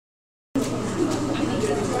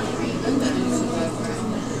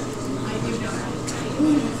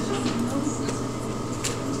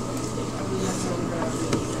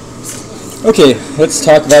Okay, let's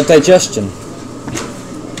talk about digestion.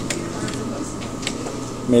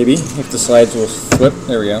 Maybe, if the slides will flip.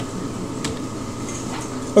 There we go.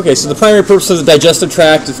 Okay, so the primary purpose of the digestive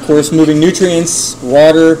tract is, of course, moving nutrients,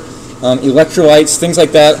 water, electrolytes, things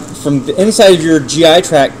like that, from the inside of your GI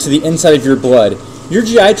tract to the inside of your blood. Your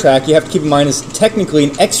GI tract, you have to keep in mind, is technically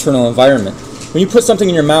an external environment. When you put something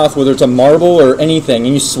in your mouth, whether it's a marble or anything,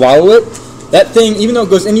 and you swallow it, that thing, even though it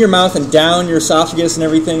goes into your mouth and down your esophagus and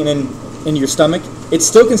everything, and then into your stomach, it's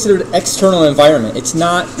still considered external environment. It's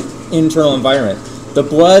not internal environment. The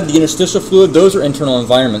blood, the interstitial fluid, those are internal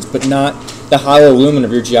environments, but not the hollow lumen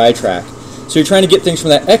of your GI tract. So you're trying to get things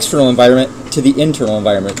from that external environment to the internal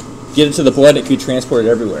environment. Get it to the blood, it can be transported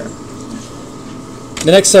everywhere.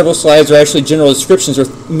 The next several slides are actually general descriptions or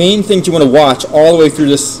main things you want to watch all the way through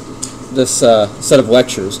this set of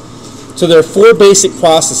lectures. So there are 4 basic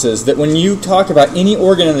processes that when you talk about any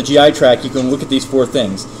organ in the GI tract, you can look at these 4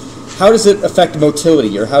 things. How does it affect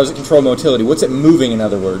motility, or how does it control motility? What's it moving, in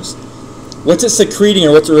other words? What's it secreting,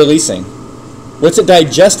 or what's it releasing? What's it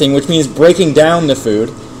digesting, which means breaking down the food?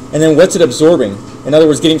 And then what's it absorbing? In other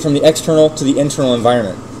words, getting from the external to the internal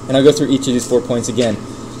environment. And I'll go through each of these 4 points again.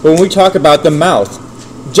 But when we talk about the mouth,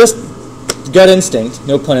 just gut instinct,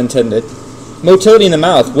 no pun intended, motility in the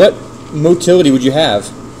mouth, what motility would you have?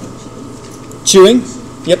 Chewing?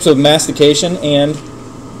 Yep, so mastication, and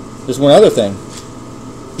there's one other thing.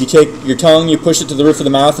 You take your tongue, you push it to the roof of the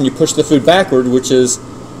mouth, and you push the food backward, which is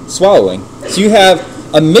swallowing. So you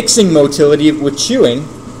have a mixing motility with chewing.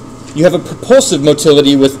 You have a propulsive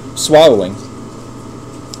motility with swallowing.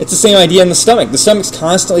 It's the same idea in the stomach. The stomach's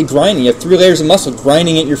constantly grinding. You have 3 layers of muscle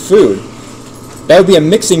grinding at your food. That would be a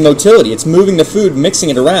mixing motility. It's moving the food, mixing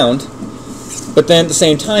it around, but then at the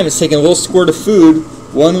same time, it's taking a little squirt of food,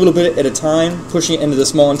 one little bit at a time, pushing it into the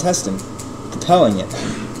small intestine, propelling it.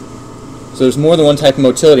 So there's more than one type of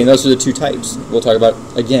motility, and those are the 2 types we'll talk about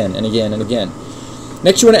again and again and again.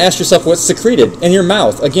 Next, you want to ask yourself what's secreted in your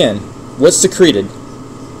mouth. Again, what's secreted?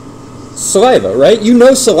 Saliva, right? You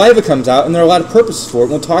know saliva comes out, and there are a lot of purposes for it.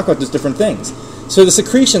 We'll talk about those different things. So the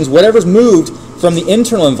secretions, whatever's moved from the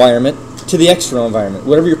internal environment to the external environment,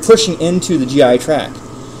 whatever you're pushing into the GI tract.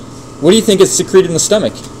 What do you think is secreted in the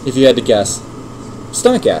stomach, if you had to guess?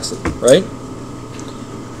 Stomach acid, right?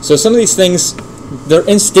 So some of these things, they're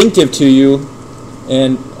instinctive to you,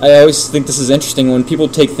 and I always think this is interesting when people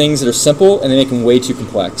take things that are simple and they make them way too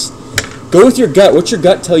complex. Go with your gut. What's your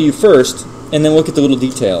gut tell you first, and then look at the little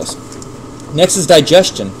details. Next is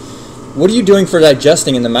digestion. What are you doing for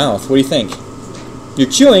digesting in the mouth? What do you think? You're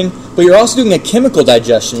chewing, but you're also doing a chemical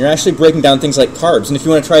digestion. You're actually breaking down things like carbs. And if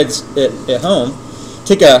you want to try this at home,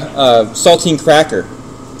 take a saltine cracker.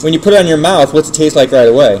 When you put it on your mouth, what's it taste like right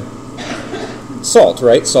away? Salt,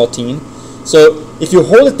 right? Saltine. So if you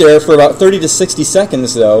hold it there for about 30 to 60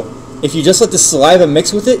 seconds, though, if you just let the saliva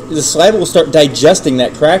mix with it, the saliva will start digesting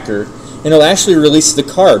that cracker, and it'll actually release the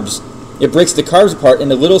carbs. It breaks the carbs apart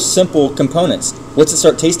into little simple components. What's it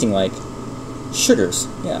start tasting like? Sugars.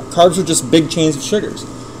 Yeah, carbs are just big chains of sugars.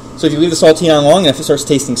 So if you leave the saltine on long enough, it starts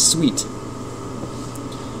tasting sweet.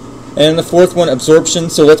 And the 4th one, absorption.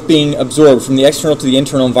 So what's being absorbed from the external to the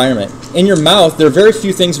internal environment? In your mouth, there are very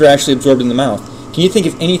few things that are actually absorbed in the mouth. Can you think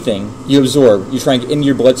of anything you absorb, you try and get into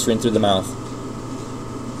your bloodstream through the mouth?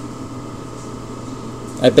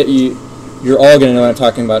 I bet you're all going to know what I'm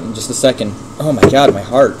talking about in just a second. Oh my God, my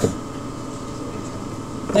heart.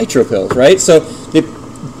 Nitro pills, right? So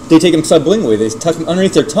they take them sublingually. They touch them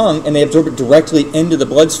underneath their tongue, and they absorb it directly into the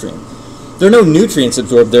bloodstream. There are no nutrients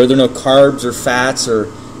absorbed there. There are no carbs or fats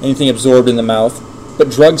or anything absorbed in the mouth, but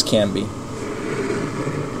drugs can be.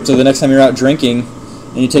 So the next time you're out drinking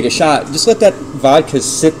and you take a shot, just let that vodka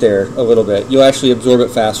sit there a little bit. You'll actually absorb it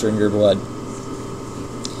faster in your blood.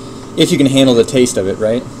 If you can handle the taste of it,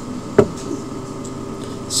 right?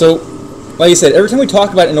 So, like I said, every time we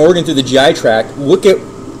talk about an organ through the GI tract, look at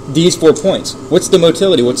these 4 points. What's the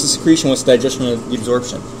motility? What's the secretion? What's the digestion and the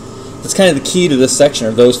absorption? That's kind of the key to this section,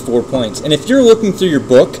 of those 4 points. And if you're looking through your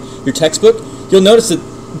book, your textbook, you'll notice that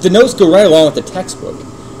the notes go right along with the textbook.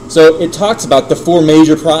 So it talks about the 4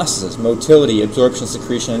 major processes: motility, absorption,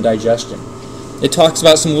 secretion, and digestion. It talks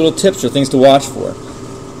about some little tips or things to watch for.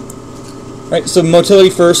 Right, so motility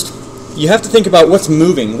first. You have to think about what's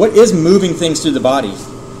moving. What is moving things through the body?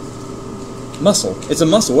 Muscle. It's a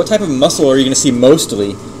muscle. What type of muscle are you going to see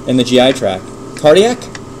mostly in the GI tract? Cardiac?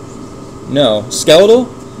 No. Skeletal?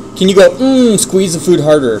 Can you go, squeeze the food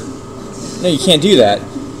harder? No, you can't do that.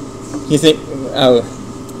 You think,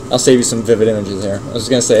 I'll save you some vivid images here. I was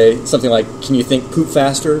going to say something like, can you think poop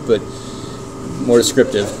faster? But more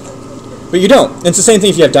descriptive. But you don't. It's the same thing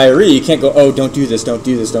if you have diarrhea. You can't go, oh, don't do this, don't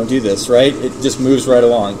do this, don't do this, right? It just moves right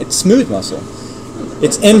along. It's smooth muscle.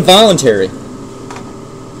 It's involuntary.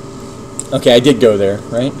 Okay, I did go there,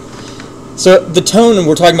 right? So the tone, and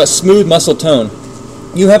we're talking about smooth muscle tone.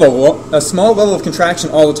 You have a small level of contraction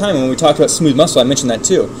all the time. And when we talked about smooth muscle, I mentioned that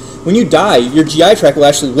too. When you die, your GI tract will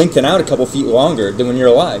actually lengthen out a couple feet longer than when you're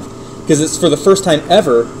alive, because it's for the first time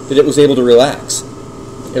ever that it was able to relax.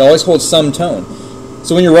 It always holds some tone.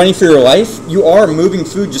 So when you're running for your life, you are moving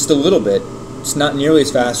food just a little bit. It's not nearly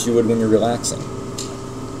as fast as you would when you're relaxing.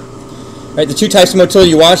 Right, the two types of motility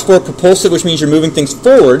you watch for: propulsive, which means you're moving things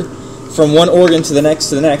forward from one organ to the next,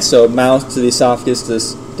 so mouth to the esophagus, to the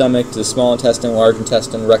stomach, to the small intestine, large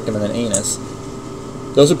intestine, rectum, and then anus.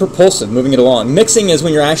 Those are propulsive, moving it along. Mixing is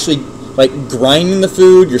when you're actually like grinding the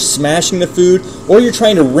food, you're smashing the food, or you're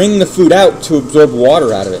trying to wring the food out to absorb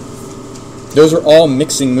water out of it. Those are all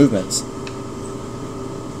mixing movements.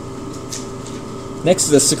 Next is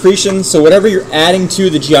the secretions. So whatever you're adding to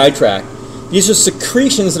the GI tract, these are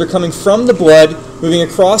secretions that are coming from the blood, moving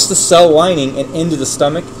across the cell lining and into the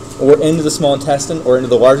stomach, or into the small intestine, or into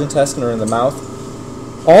the large intestine, or in the mouth.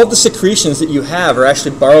 All the secretions that you have are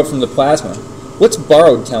actually borrowed from the plasma. What's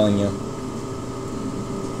borrowed telling you?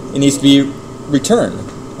 It needs to be returned,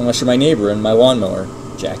 unless you're my neighbor and my lawnmower,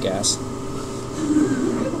 jackass.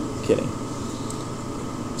 Kidding.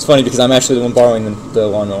 It's funny because I'm actually the one borrowing the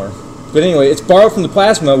lawnmower. But anyway, it's borrowed from the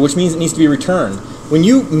plasma, which means it needs to be returned. When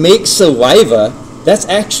you make saliva, that's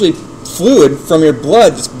actually fluid from your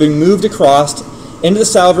blood that's being moved across into the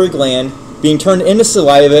salivary gland, being turned into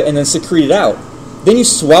saliva, and then secreted out. Then you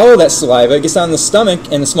swallow that saliva, it gets down in the stomach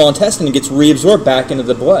and the small intestine, and gets reabsorbed back into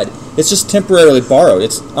the blood. It's just temporarily borrowed.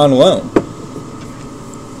 It's on loan.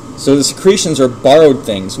 So the secretions are borrowed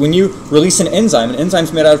things. When you release an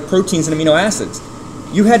enzyme's made out of proteins and amino acids.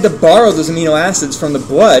 You had to borrow those amino acids from the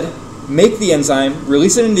blood, make the enzyme,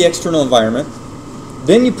 release it into the external environment,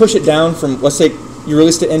 then you push it down from, let's say, you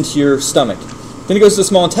released it into your stomach. Then it goes to the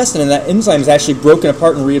small intestine, and that enzyme is actually broken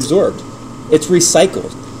apart and reabsorbed. It's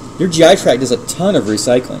recycled. Your GI tract does a ton of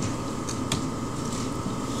recycling.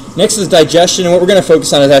 Next is digestion, and what we're going to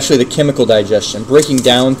focus on is actually the chemical digestion, breaking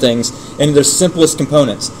down things into their simplest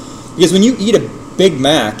components. Because when you eat a Big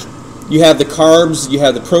Mac, you have the carbs, you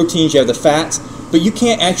have the proteins, you have the fats, but you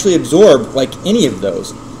can't actually absorb like any of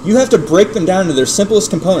those. You have to break them down to their simplest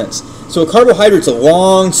components. So a carbohydrate's a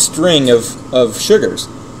long string of sugars.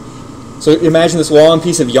 So imagine this long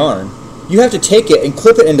piece of yarn. You have to take it and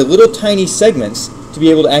clip it into little tiny segments to be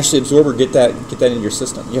able to actually absorb or get that into your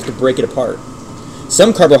system. You have to break it apart.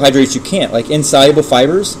 Some carbohydrates you can't, like insoluble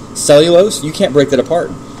fibers, cellulose, you can't break that apart.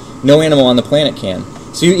 No animal on the planet can.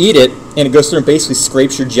 So you eat it, and it goes through and basically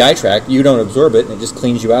scrapes your GI tract. You don't absorb it, and it just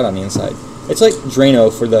cleans you out on the inside. It's like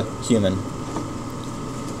Drano for the human.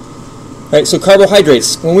 All right, so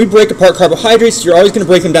carbohydrates. When we break apart carbohydrates, you're always going to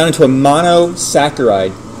break them down into a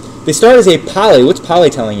monosaccharide. They start as a poly. What's poly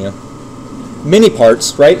telling you? Many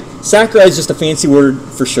parts, right? Saccharide is just a fancy word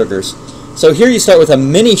for sugars. So here you start with a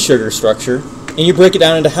mini sugar structure, and you break it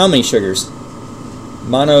down into how many sugars?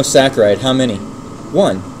 Monosaccharide, how many?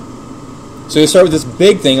 One. So you start with this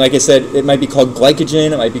big thing, like I said, it might be called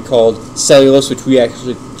glycogen, it might be called cellulose, which we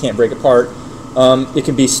actually can't break apart. It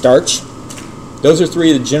can be starch. Those are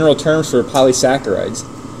three of the general terms for polysaccharides.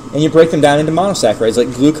 And you break them down into monosaccharides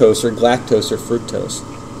like glucose or galactose or fructose.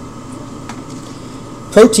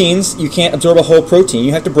 Proteins, you can't absorb a whole protein.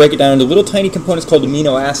 You have to break it down into little tiny components called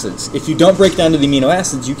amino acids. If you don't break down to the amino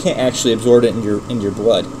acids, you can't actually absorb it into your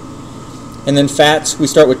blood. And then fats, we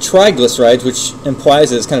start with triglycerides, which implies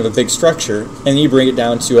that it's kind of a big structure, and then you bring it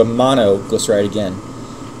down to a monoglyceride again.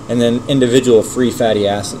 And then individual free fatty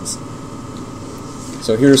acids.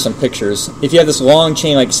 So here are some pictures. If you have this long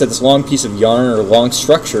chain, like I said, this long piece of yarn or long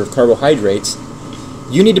structure of carbohydrates,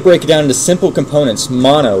 you need to break it down into simple components,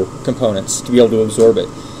 mono components, to be able to absorb it.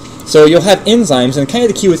 So you'll have enzymes, and kind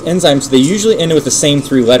of the key with enzymes, they usually end with the same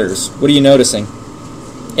three letters. What are you noticing?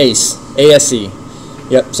 ACE, A-S-E.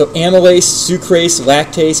 Yep, so amylase, sucrase,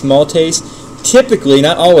 lactase, maltase, typically,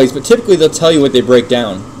 not always, but typically they'll tell you what they break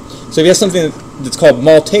down. So if you have something that's called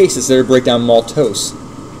maltase, it's there to break down maltose.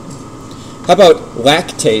 How about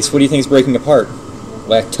lactase? What do you think is breaking apart?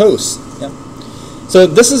 Lactose. Yep. So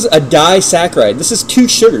this is a disaccharide. This is two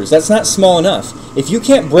sugars. That's not small enough. If you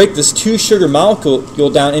can't break this two sugar molecule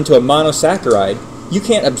down into a monosaccharide, you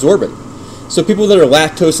can't absorb it. So people that are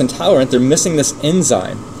lactose intolerant, they're missing this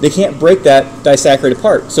enzyme. They can't break that disaccharide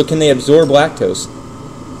apart. So can they absorb lactose?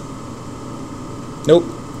 Nope.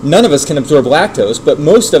 None of us can absorb lactose, but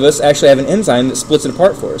most of us actually have an enzyme that splits it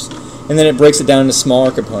apart for us. And then it breaks it down into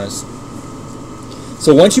smaller components.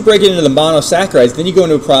 So once you break it into the monosaccharides, then you go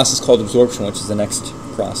into a process called absorption, which is the next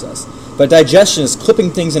process. But digestion is clipping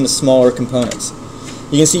things into smaller components.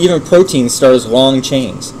 You can see even proteins start as long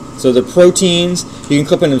chains. So the proteins, you can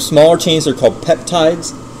clip into smaller chains, they're called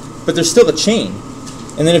peptides, but they're still a chain.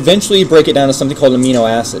 And then eventually you break it down to something called amino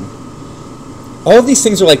acid. All of these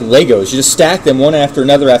things are like Legos. You just stack them one after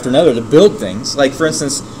another to build things. Like, for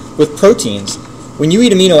instance, with proteins, when you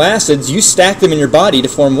eat amino acids, you stack them in your body to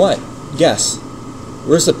form what? Guess.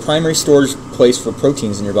 Where's the primary storage place for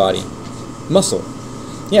proteins in your body? Muscle.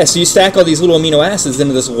 Yeah, so you stack all these little amino acids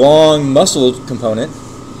into this long muscle component,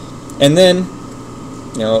 and then,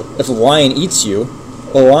 if a lion eats you,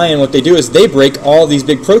 a lion, what they do is they break all these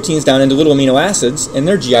big proteins down into little amino acids in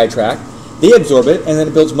their GI tract, they absorb it, and then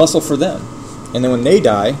it builds muscle for them. And then when they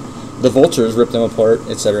die, the vultures rip them apart,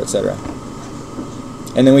 etc., etc.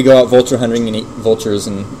 And then we go out vulture hunting and eat vultures,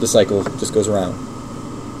 and the cycle just goes around.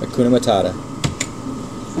 Hakuna Matata.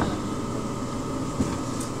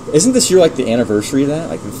 Isn't this year like the anniversary of that?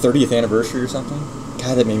 Like the 30th anniversary or something?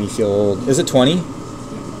 God, that made me feel old. Is it 20?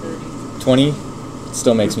 20? It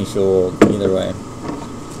still makes me feel old, either way.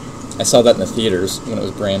 I saw that in the theaters when it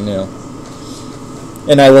was brand new.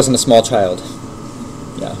 And I wasn't a small child.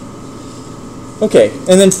 Yeah. Okay,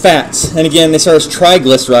 and then fats. And again, they start as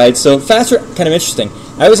triglycerides. So fats are kind of interesting.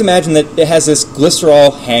 I always imagine that it has this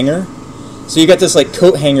glycerol hanger. So you got this like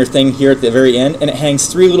coat hanger thing here at the very end, and it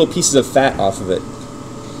hangs 3 little pieces of fat off of it.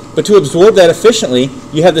 But to absorb that efficiently,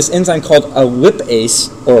 you have this enzyme called a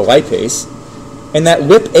lipase, or a lipase, and that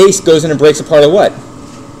lipase goes in and breaks apart a what?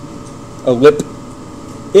 A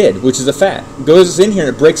lipid, which is a fat. It goes in here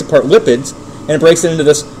and it breaks apart lipids, and it breaks it into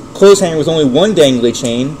this clothes hanger with only 1 dangly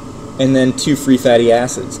chain, and then 2 free fatty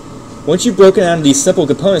acids. Once you've broken down these simple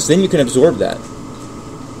components, then you can absorb that.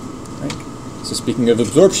 Right? So speaking of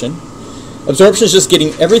absorption, absorption is just getting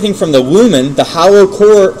everything from the lumen, the hollow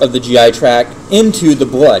core of the GI tract, into the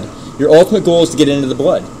blood. Your ultimate goal is to get it into the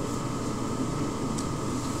blood.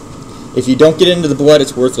 If you don't get it into the blood,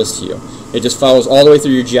 it's worthless to you. It just follows all the way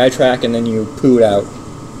through your GI tract and then you poo it out.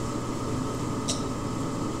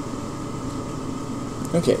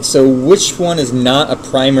 Okay, so which one is not a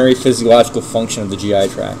primary physiological function of the GI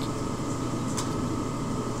tract?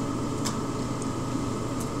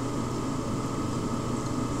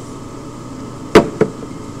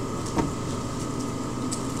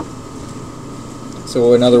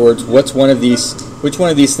 So in other words, which one of these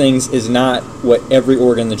things is not what every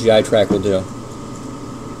organ in the GI tract will do?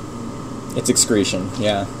 It's excretion,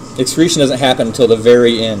 yeah. Excretion doesn't happen until the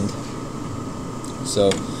very end. So,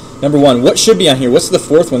 number 1, what should be on here? What's the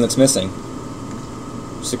 4th one that's missing?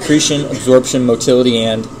 Secretion, absorption, motility,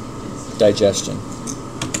 and digestion.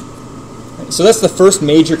 So that's the first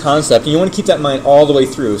major concept, and you want to keep that in mind all the way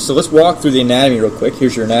through. So let's walk through the anatomy real quick.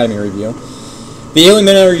 Here's your anatomy review. The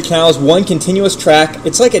alimentary canal is one continuous tract.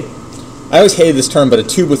 It's like I always hated this term, but a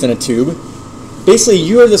tube within a tube. Basically,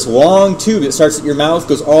 you are this long tube that starts at your mouth,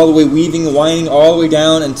 goes all the way weaving, winding all the way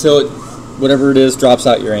down until whatever it is drops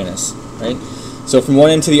out your anus, right? So from one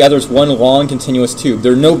end to the other, it's one long continuous tube.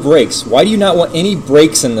 There are no breaks. Why do you not want any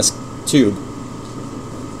breaks in this tube?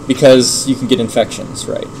 Because you can get infections,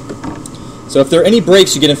 right? So if there are any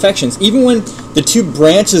breaks, you get infections. Even when the tube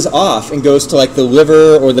branches off and goes to like the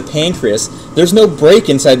liver or the pancreas, there's no break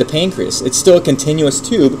inside the pancreas. It's still a continuous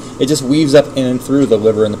tube. It just weaves up in and through the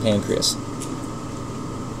liver and the pancreas.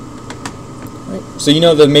 Right. So you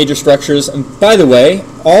know the major structures. And by the way,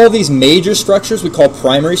 all of these major structures we call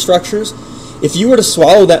primary structures. If you were to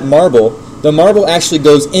swallow that marble, the marble actually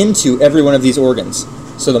goes into every one of these organs.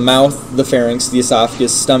 So the mouth, the pharynx, the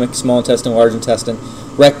esophagus, stomach, small intestine, large intestine,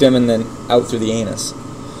 rectum, and then out through the anus.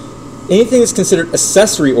 Anything that's considered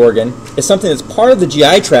accessory organ is something that's part of the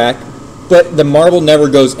GI tract, but the marble never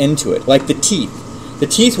goes into it, like the teeth. The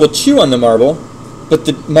teeth will chew on the marble, but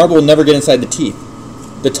the marble will never get inside the teeth.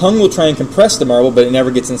 The tongue will try and compress the marble, but it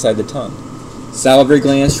never gets inside the tongue. Salivary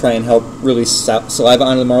glands try and help release saliva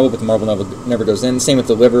onto the marble, but the marble never goes in. Same with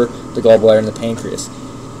the liver, the gallbladder, and the pancreas.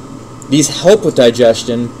 These help with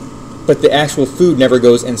digestion, but the actual food never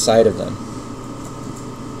goes inside of them.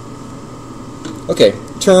 Okay,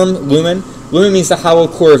 term lumen. Lumen means the hollow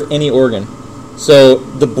core of any organ. So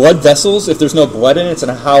the blood vessels, if there's no blood in it, it's in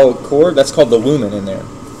a hollow core, that's called the lumen in there.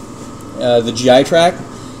 The GI tract,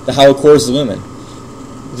 the hollow core is the lumen.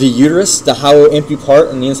 The uterus, the hollow empty part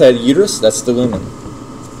on the inside of the uterus, that's the lumen.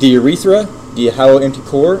 The urethra, the hollow empty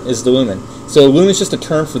core, is the lumen. So lumen is just a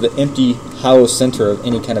term for the empty hollow center of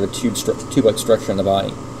any kind of a tube-like structure in the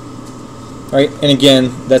body. All right, and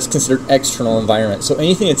again, that's considered external environment. So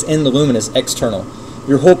anything that's in the lumen is external.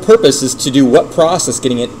 Your whole purpose is to do what process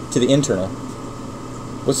getting it to the internal?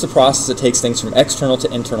 What's the process that takes things from external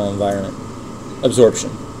to internal environment? Absorption.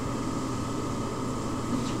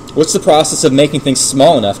 What's the process of making things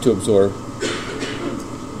small enough to absorb?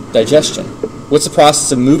 Digestion. What's the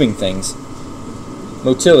process of moving things?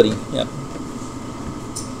 Motility. Yep.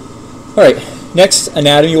 All right. Next,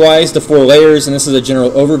 anatomy-wise, the 4 layers, and this is a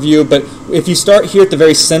general overview, but if you start here at the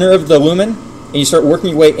very center of the lumen and you start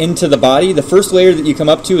working your way into the body, the first layer that you come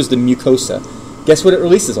up to is the mucosa. Guess what it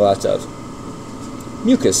releases lots of?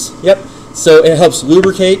 Mucus. Yep. So it helps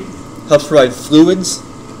lubricate, helps provide fluids.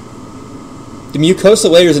 The mucosa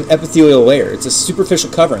layer is an epithelial layer. It's a superficial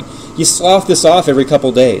covering. You slough this off every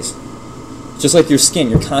couple days. Just like your skin,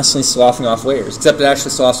 you're constantly sloughing off layers, except it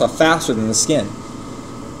actually sloughs off faster than the skin.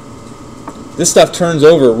 This stuff turns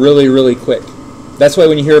over really, really quick. That's why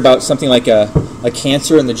when you hear about something like a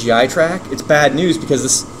cancer in the GI tract, it's bad news because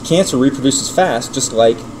this cancer reproduces fast, just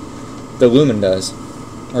like the lumen does,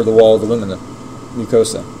 or the wall of the lumen, the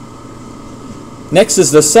mucosa. Next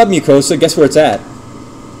is the submucosa. Guess where it's at?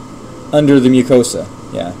 Under the mucosa.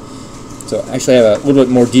 Yeah. So actually I have a little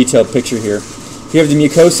bit more detailed picture here. You have the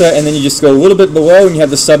mucosa, and then you just go a little bit below, and you have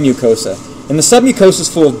the submucosa. And the submucosa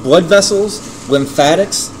is full of blood vessels,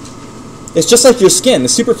 lymphatics. It's just like your skin. The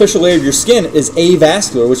superficial layer of your skin is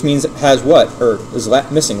avascular, which means it has what? Or is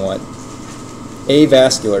missing what?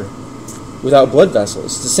 Avascular. Without blood vessels.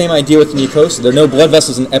 It's the same idea with the mucosa. There are no blood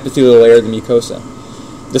vessels in the epithelial layer of the mucosa.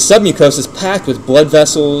 The submucosa is packed with blood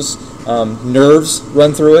vessels, nerves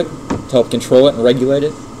run through it to help control it and regulate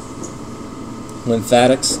it.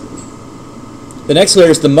 Lymphatics. The next layer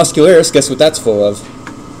is the muscularis. Guess what that's full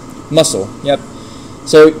of? Muscle. Yep.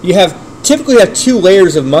 So you typically have 2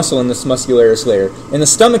 layers of muscle in this muscularis layer. And the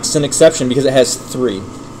stomach's an exception because it has 3.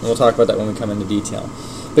 And we'll talk about that when we come into detail.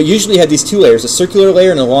 But usually you have these 2 layers, a circular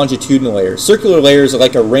layer and a longitudinal layer. Circular layers are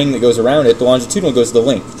like a ring that goes around it. The longitudinal goes the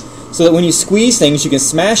length. So that when you squeeze things, you can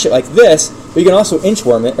smash it like this, but you can also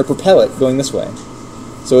inchworm it or propel it going this way.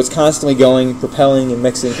 So it's constantly going, propelling and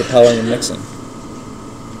mixing, propelling and mixing.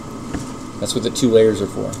 That's what the 2 layers are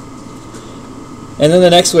for. And then the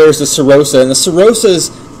next layer is the serosa. And the serosa is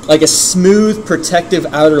like a smooth, protective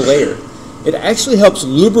outer layer. It actually helps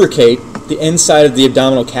lubricate the inside of the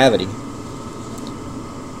abdominal cavity.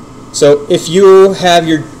 So if you have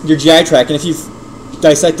your GI tract, and if you've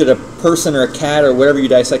dissected a person or a cat or whatever you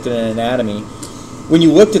dissected in anatomy, when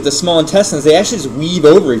you looked at the small intestines, they actually just weave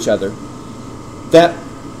over each other. That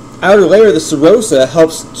outer layer, the serosa,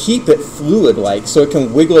 helps keep it fluid-like so it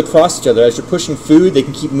can wiggle across each other. As you're pushing food, they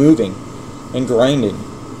can keep moving and grinding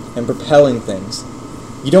and propelling things.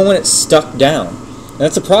 You don't want it stuck down. And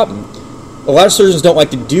that's a problem. A lot of surgeons don't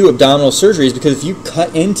like to do abdominal surgeries because if you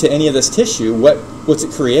cut into any of this tissue, what's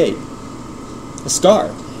it create? A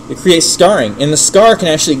scar. It creates scarring. And the scar can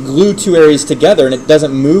actually glue 2 areas together and it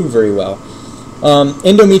doesn't move very well.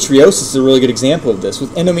 Endometriosis is a really good example of this.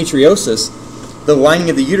 With endometriosis, the lining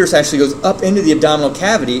of the uterus actually goes up into the abdominal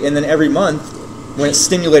cavity, and then every month, when it's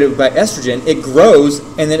stimulated by estrogen, it grows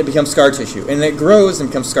and then it becomes scar tissue. And then it grows and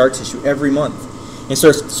becomes scar tissue every month. And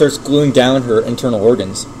starts gluing down her internal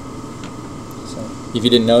organs. So if you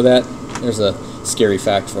didn't know that, there's a scary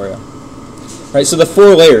fact for you. All right, so the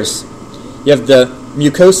 4 layers. You have the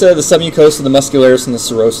mucosa, the submucosa, the muscularis, and the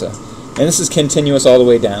serosa. And this is continuous all the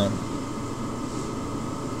way down.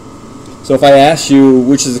 So if I ask you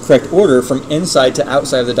which is the correct order from inside to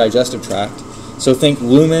outside of the digestive tract, so think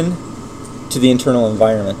lumen to the internal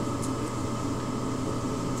environment.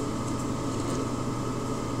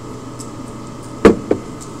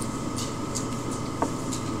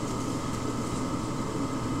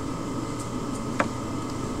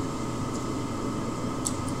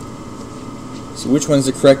 So which one's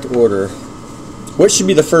the correct order? What should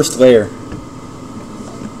be the first layer?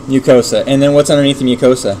 Mucosa. And then what's underneath the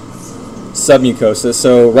mucosa? Submucosa.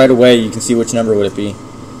 So right away you can see which number would it be.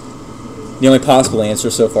 The only possible answer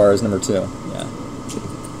so far is number 2. Yeah.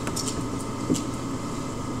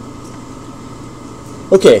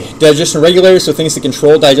 Okay, digestion regulators, so things that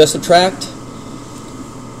control digestive tract.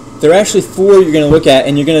 There are actually 4 you're going to look at,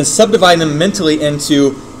 and you're going to subdivide them mentally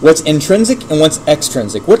into what's intrinsic and what's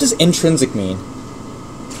extrinsic. What does intrinsic mean?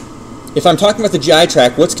 If I'm talking about the GI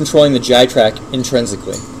tract, what's controlling the GI tract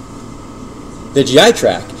intrinsically? The GI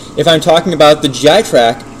tract. If I'm talking about the GI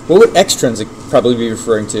tract, what would extrinsic probably be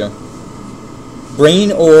referring to?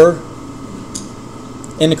 Brain or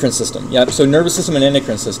endocrine system. Yep, so nervous system and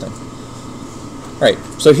endocrine system. All right,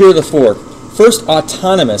 so here are the 4. First,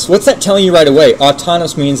 autonomous. What's that telling you right away?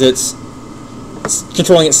 Autonomous means it's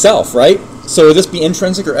controlling itself, right? So would this be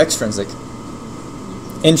intrinsic or extrinsic?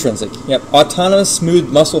 Intrinsic. Yep. Autonomous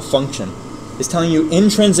smooth muscle function is telling you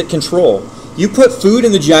intrinsic control. You put food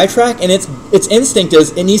in the GI tract, and its instinct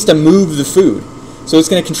is it needs to move the food. So it's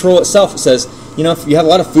going to control itself. It says, you know, if you have a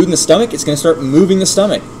lot of food in the stomach, it's going to start moving the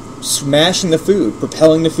stomach, smashing the food,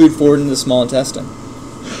 propelling the food forward into the small intestine.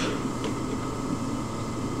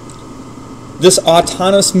 This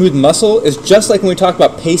autonomous smooth muscle is just like when we talk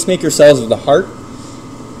about pacemaker cells of the heart.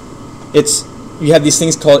 You have these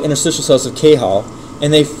things called interstitial cells of Cahal,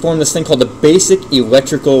 and they form this thing called the basic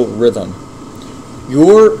electrical rhythm.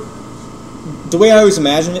 The way I always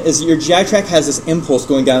imagine it is your GI tract has this impulse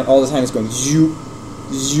going down all the time. It's going zoop,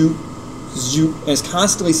 zoop, zoop, and it's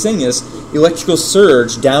constantly sending this electrical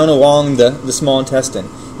surge down along the small intestine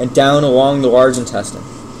and down along the large intestine.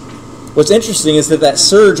 What's interesting is that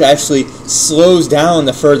surge actually slows down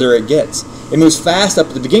the further it gets. It moves fast up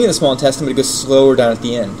at the beginning of the small intestine, but it goes slower down at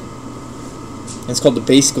the end. And it's called the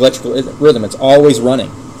basic electrical rhythm. It's always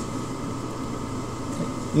running.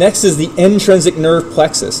 Next is the intrinsic nerve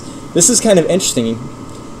plexus. This is kind of interesting.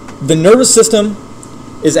 The nervous system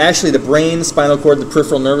is actually the brain, spinal cord, the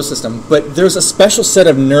peripheral nervous system, but there's a special set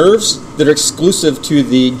of nerves that are exclusive to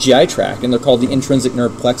the GI tract, and they're called the intrinsic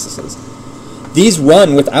nerve plexuses. These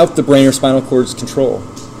run without the brain or spinal cord's control.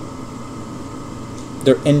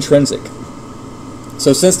 They're intrinsic.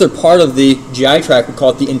 So since they're part of the GI tract, we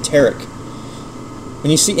call it the enteric. When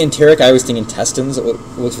you see enteric, I always think intestines. It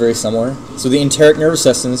looks very similar. So the enteric nervous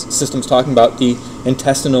system is talking about the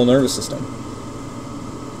intestinal nervous system.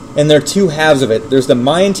 And there are two halves of it. There's the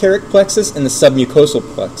myenteric plexus and the submucosal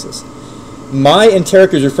plexus.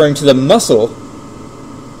 Myenteric is referring to the muscle.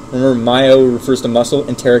 Remember, myo refers to muscle.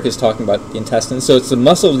 Enteric is talking about the intestines. So it's the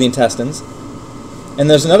muscle of the intestines. And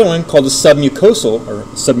there's another one called the submucosal, or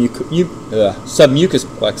submucous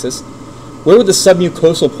plexus. Where would the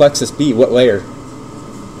submucosal plexus be? What layer?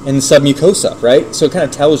 In the submucosa, right? So it kind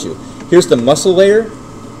of tells you. Here's the muscle layer,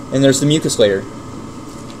 and there's the mucus layer.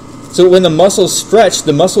 So when the muscles stretch,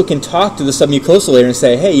 the muscle can talk to the submucosal layer and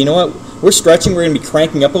say, hey, you know what? We're stretching, we're going to be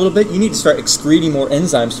cranking up a little bit. You need to start excreting more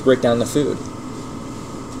enzymes to break down the food.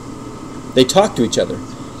 They talk to each other.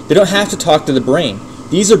 They don't have to talk to the brain.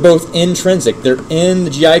 These are both intrinsic. They're in the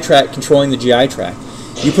GI tract, controlling the GI tract.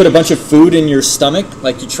 You put a bunch of food in your stomach,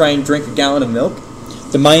 like you try and drink a gallon of milk.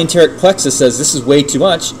 The myenteric plexus says this is way too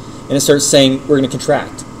much, and it starts saying we're going to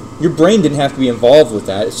contract. Your brain didn't have to be involved with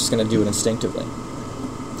that. It's just going to do it instinctively.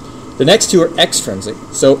 The next two are extrinsic.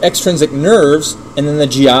 So extrinsic nerves, and then the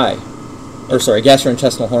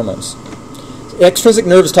gastrointestinal hormones. Extrinsic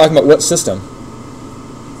nerve is talking about what system?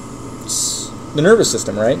 It's the nervous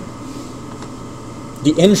system, right?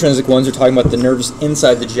 The intrinsic ones are talking about the nerves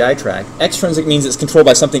inside the GI tract. Extrinsic means it's controlled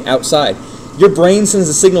by something outside. Your brain sends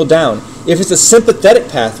a signal down. If it's a sympathetic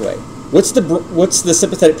pathway, what's the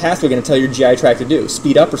sympathetic pathway going to tell your GI tract to do?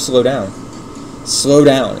 Speed up or slow down? Slow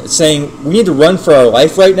down. It's saying we need to run for our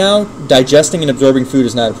life right now. Digesting and absorbing food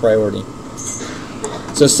is not a priority.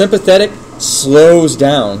 So sympathetic slows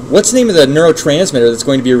down. What's the name of the neurotransmitter that's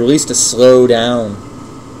going to be released to slow down?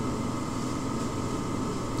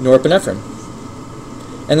 Norepinephrine.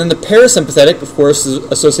 And then the parasympathetic, of course, is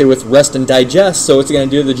associated with rest and digest, so what's it going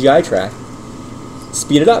to do to the GI tract?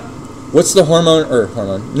 Speed it up. What's the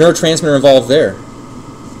neurotransmitter involved there?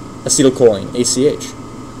 Acetylcholine, ACH.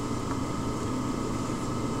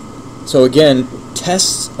 So again,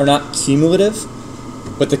 tests are not cumulative,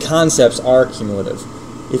 but the concepts are cumulative.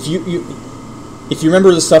 If you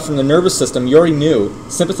remember the stuff from the nervous system, you already knew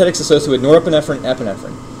sympathetics associated with norepinephrine and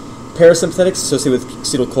epinephrine. Parasympathetics associated with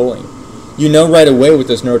acetylcholine. You know right away what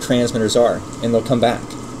those neurotransmitters are, and they'll come back.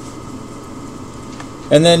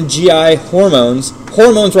 And then GI hormones.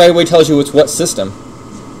 Hormones right away tells you it's what system?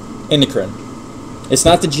 Endocrine. It's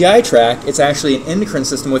not the GI tract, it's actually an endocrine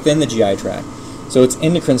system within the GI tract. So it's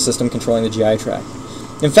endocrine system controlling the GI tract.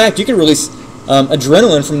 In fact, you can release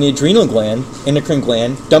adrenaline from the adrenal gland, endocrine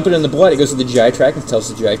gland, dump it in the blood, it goes to the GI tract and tells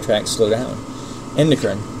the GI tract to slow down.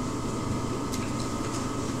 Endocrine.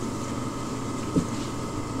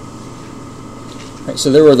 Right,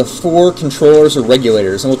 so there were the four controllers or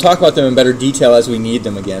regulators, and we'll talk about them in better detail as we need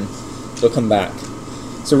them again. They'll come back.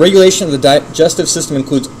 So regulation of the digestive system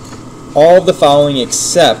includes all of the following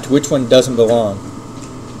except which one doesn't belong.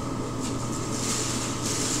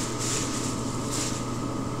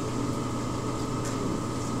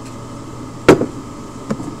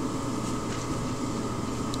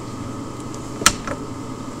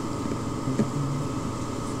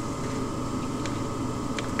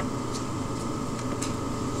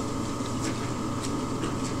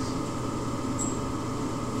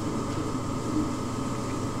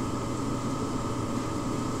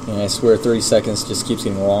 I swear 30 seconds just keeps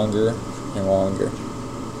getting longer and longer.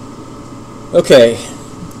 Okay,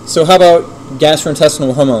 so how about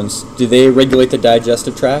gastrointestinal hormones, do they regulate the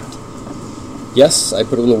digestive tract? Yes, I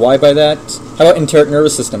put a little Y by that. How about enteric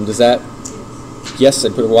nervous system? Does that? Yes, I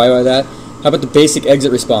put a Y by that. How about the basic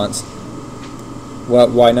exit response? Well,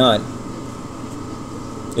 why not?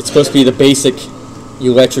 It's supposed to be the basic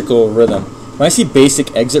electrical rhythm. When I see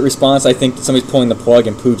basic exit response, I think that somebody's pulling the plug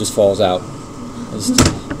and poo just falls out.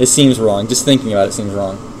 It seems wrong. Just thinking about it seems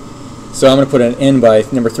wrong. So I'm going to put an N by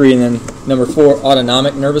number 3, and then number 4,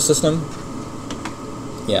 autonomic nervous system.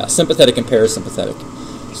 Yeah, sympathetic and parasympathetic.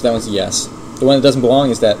 So that one's a yes. The one that doesn't belong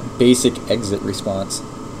is that basic exit response.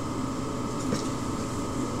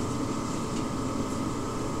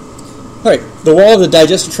 Alright, the wall of the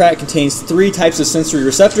digestive tract contains 3 types of sensory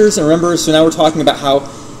receptors, and remember, so now we're talking about how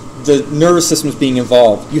the nervous system is being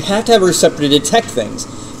involved. You have to have a receptor to detect things.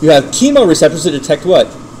 You have chemoreceptors to detect what?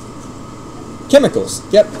 Chemicals.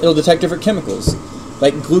 Yep, it'll detect different chemicals,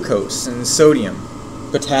 like glucose and sodium,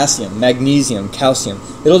 potassium, magnesium, calcium.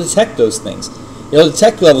 It'll detect those things. It'll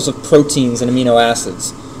detect levels of proteins and amino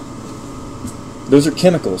acids. Those are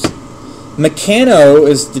chemicals. Mechano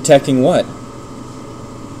is detecting what?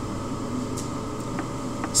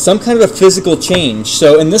 Some kind of a physical change.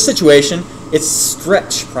 So in this situation, it's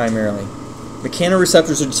stretch primarily.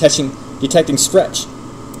 Mechanoreceptors are detecting stretch.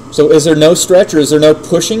 So is there no stretch, or is there no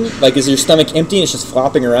pushing? Like, is your stomach empty and it's just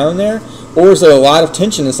flopping around there? Or is there a lot of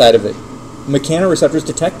tension inside of it? Mechanoreceptors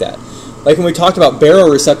detect that. Like when we talked about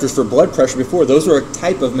baroreceptors for blood pressure before, those are a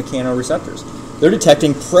type of mechanoreceptors. They're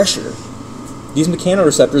detecting pressure. These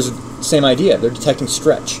mechanoreceptors, same idea. They're detecting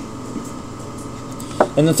stretch.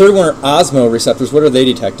 And the third one are osmoreceptors. What are they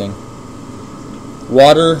detecting?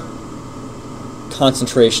 Water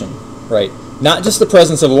concentration, right? Not just the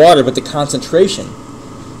presence of water, but the concentration.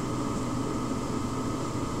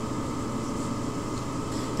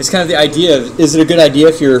 It's kind of the idea of, is it a good idea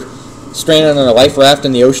if you're stranded on a life raft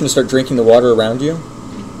in the ocean to start drinking the water around you?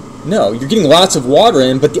 No, you're getting lots of water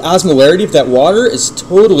in, but the osmolarity of that water is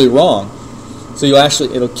totally wrong. So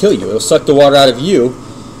it'll kill you. It'll suck the water out of you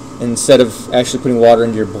instead of actually putting water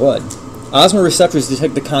into your blood. Osmoreceptors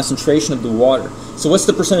detect the concentration of the water. So what's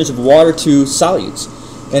the percentage of water to solutes?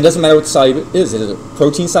 And it doesn't matter what the solute is. Is it a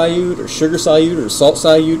protein solute or sugar solute or salt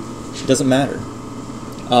solute? It doesn't matter.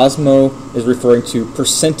 Osmo is referring to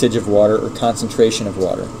percentage of water or concentration of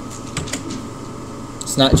water.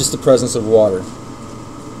 It's not just the presence of water.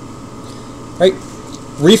 Right?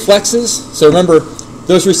 Reflexes. So remember,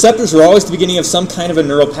 those receptors are always the beginning of some kind of a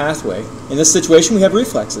neural pathway. In this situation, we have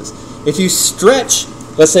reflexes. If you stretch,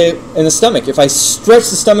 let's say in the stomach, if I stretch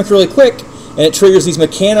the stomach really quick and it triggers these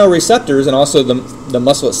mechanoreceptors and also the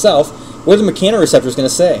muscle itself, what are the mechanoreceptors going to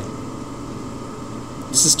say?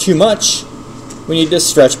 This is too much. We need to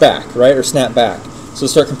stretch back, right, or snap back. So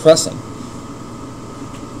start compressing.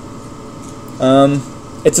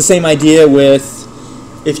 It's the same idea with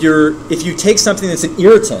if you take something that's an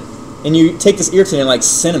irritant and you take this irritant in like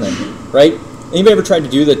cinnamon, right? Anybody ever tried to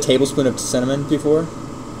do the tablespoon of cinnamon before?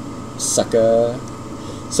 Sucka.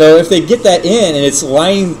 So if they get that in and it's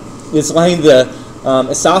lining the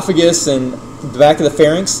esophagus and the back of the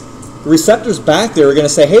pharynx, the receptors back there are going to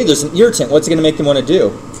say, hey, there's an irritant. What's it going to make them want to do?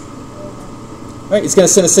 Right? It's going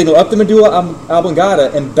to send a signal up the medulla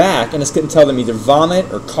oblongata and back, and it's going to tell them either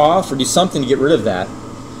vomit or cough or do something to get rid of that.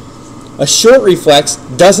 A short reflex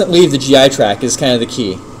doesn't leave the GI tract is kind of the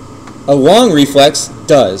key. A long reflex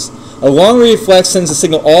does. A long reflex sends a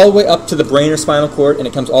signal all the way up to the brain or spinal cord, and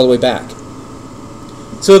it comes all the way back.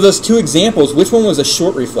 So those two examples, which one was a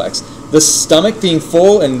short reflex? The stomach being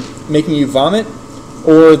full and making you vomit,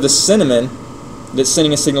 or the cinnamon that's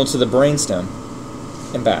sending a signal to the brainstem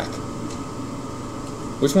and back?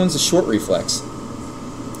 Which one's a short reflex?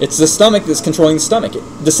 It's the stomach that's controlling the stomach.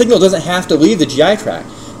 The signal doesn't have to leave the GI tract.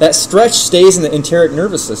 That stretch stays in the enteric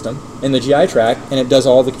nervous system, in the GI tract, and it does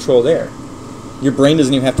all the control there. Your brain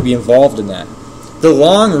doesn't even have to be involved in that. The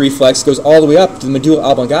long reflex goes all the way up to the medulla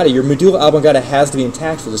oblongata. Your medulla oblongata has to be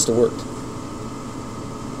intact for this to work.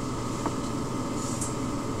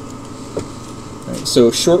 Right,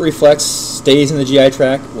 so short reflex stays in the GI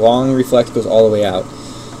tract. Long reflex goes all the way out.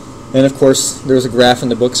 And of course, there's a graph in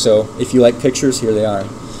the book, so if you like pictures, here they are.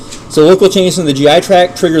 So local changes in the GI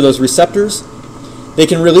tract trigger those receptors. They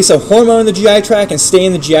can release a hormone in the GI tract and stay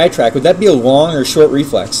in the GI tract. Would that be a long or short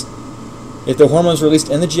reflex? If the hormone is released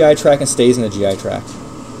in the GI tract and stays in the GI tract?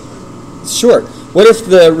 It's short. What if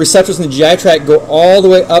the receptors in the GI tract go all the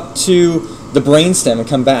way up to the brainstem and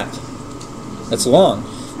come back? That's long.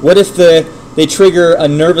 What if they trigger a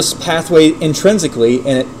nervous pathway intrinsically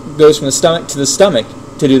and it goes from the stomach to the stomach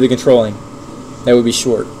to do the controlling? That would be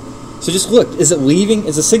short. So just look, is it leaving?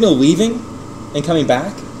 Is the signal leaving and coming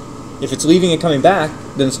back? If it's leaving and coming back,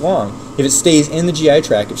 then it's long. If it stays in the GI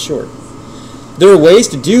tract, it's short. There are ways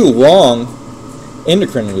to do long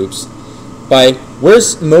endocrine loops by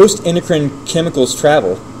where's most endocrine chemicals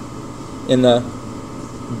travel? In the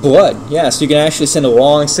blood. Yeah, so you can actually send a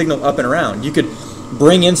long signal up and around. You could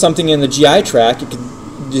bring in something in the GI tract. It could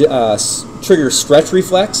trigger stretch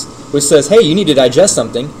reflex, which says, hey, you need to digest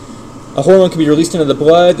something. A hormone can be released into the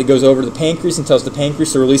blood that goes over to the pancreas and tells the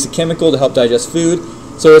pancreas to release a chemical to help digest food.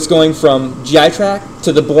 So it's going from GI tract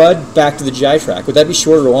to the blood back to the GI tract. Would that be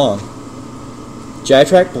short or long? GI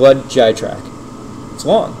tract, blood, GI tract. It's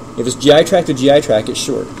long. If it's GI tract to GI tract, it's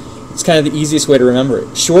short. It's kind of the easiest way to remember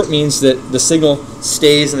it. Short means that the signal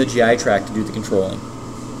stays in the GI tract to do the controlling.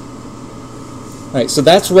 All right, so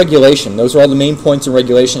that's regulation. Those are all the main points in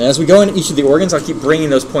regulation. As we go into each of the organs, I'll keep bringing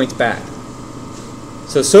those points back.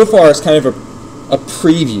 So far, it's kind of a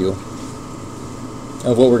preview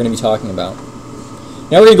of what we're going to be talking about.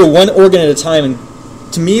 Now we're going to go one organ at a time.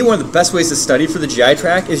 And to me, one of the best ways to study for the GI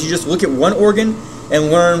tract is you just look at one organ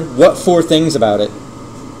and learn what 4 things about it.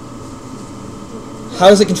 How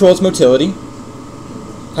does it control its motility?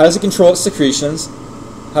 How does it control its secretions?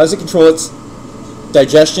 How does it control its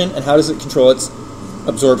digestion? And how does it control its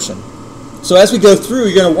absorption? So as we go through,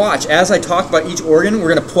 you're going to watch. As I talk about each organ,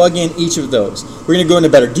 we're going to plug in each of those. We're going to go into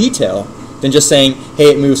better detail than just saying, hey,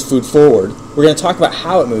 it moves food forward. We're going to talk about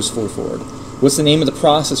how it moves food forward. What's the name of the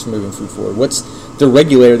process for moving food forward? What's the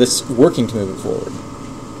regulator that's working to move it forward?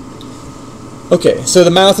 Okay, so the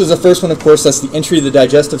mouth is the first one, of course. That's the entry to the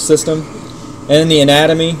digestive system. And then the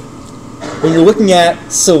anatomy. When you're looking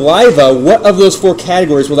at saliva, what of those 4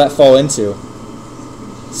 categories will that fall into?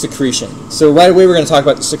 Secretion. So right away we're going to talk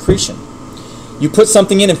about the secretion. You put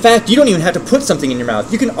something in. In fact, you don't even have to put something in your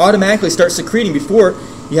mouth. You can automatically start secreting before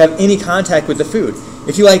you have any contact with the food.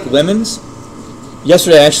 If you like lemons,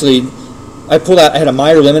 yesterday actually I had a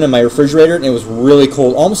Meyer lemon in my refrigerator and it was really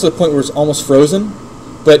cold, almost to the point where it's almost frozen.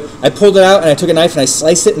 But I pulled it out and I took a knife and I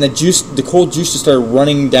sliced it and the cold juice just started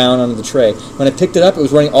running down onto the tray. When I picked it up, it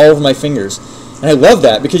was running all over my fingers. And I love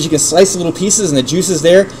that because you can slice the little pieces and the juice is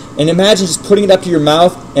there. And imagine just putting it up to your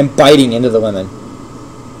mouth and biting into the lemon.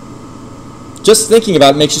 Just thinking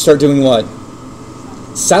about it makes you start doing what?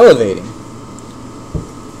 Salivating.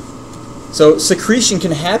 So secretion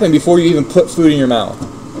can happen before you even put food in your mouth.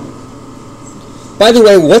 By the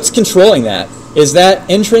way, what's controlling that? Is that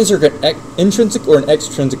intrinsic or an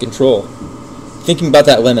extrinsic control? Thinking about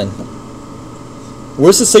that lemon.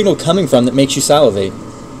 Where's the signal coming from that makes you salivate?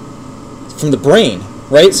 From the brain,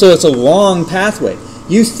 right? So it's a long pathway.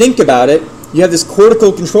 You think about it, you have this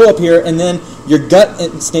cortical control up here, and then your gut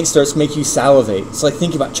instinct starts to make you salivate. It's like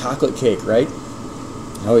thinking about chocolate cake, right?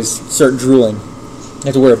 I always start drooling. I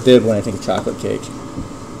have to wear a bib when I think of chocolate cake.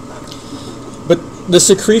 But the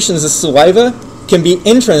secretions, the saliva, can be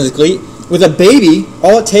intrinsically. With a baby,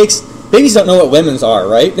 all it takes, babies don't know what lemons are,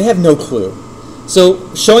 right? They have no clue. So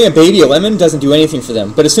showing a baby a lemon doesn't do anything for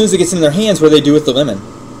them. But as soon as it gets in their hands, what do they do with the lemon?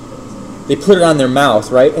 They put it on their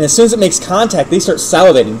mouth, right? And as soon as it makes contact, they start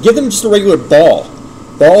salivating. Give them just a regular ball.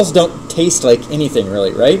 Balls don't taste like anything,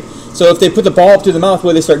 really, right? So if they put the ball up through the mouth,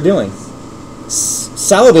 what do they start doing?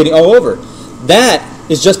 Salivating all over. That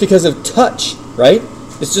is just because of touch, right?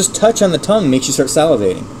 It's just touch on the tongue makes you start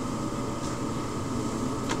salivating.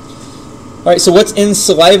 All right, so what's in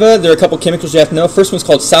saliva? There are a couple chemicals you have to know. First one's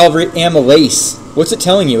called salivary amylase. What's it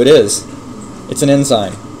telling you it is? It's an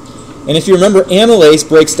enzyme. And if you remember, amylase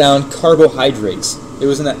breaks down carbohydrates. It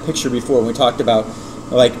was in that picture before when we talked about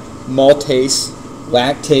like maltase,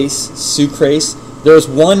 lactase, sucrase. There's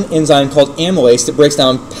one enzyme called amylase that breaks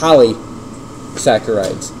down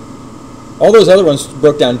polysaccharides. All those other ones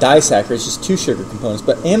broke down disaccharides, just 2 sugar components.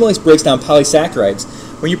 But amylase breaks down polysaccharides.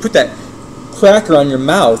 When you put that cracker on your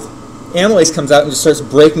mouth, amylase comes out and just starts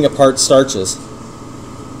breaking apart starches.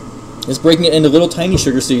 It's breaking it into little tiny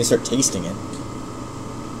sugars so you can start tasting it.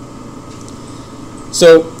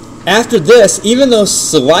 So after this, even though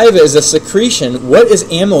saliva is a secretion, what is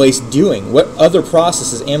amylase doing? What other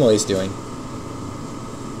process is amylase doing?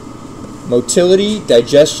 Motility,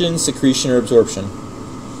 digestion, secretion, or absorption?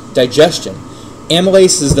 Digestion.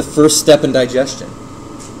 Amylase is the first step in digestion.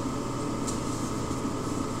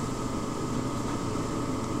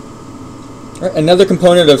 Right, another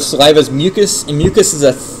component of saliva is mucus, and mucus is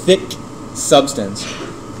a thick substance.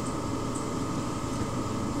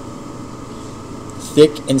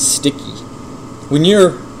 Thick and sticky. When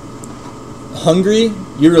you're hungry,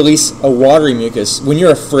 you release a watery mucus. When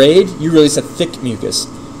you're afraid, you release a thick mucus.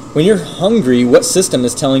 When you're hungry, what system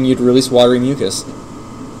is telling you to release watery mucus?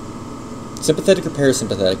 Sympathetic or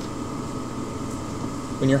parasympathetic?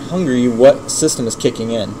 When you're hungry, what system is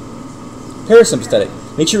kicking in? Parasympathetic.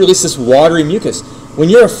 Makes you release this watery mucus. When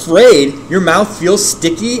you're afraid, your mouth feels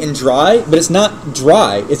sticky and dry, but it's not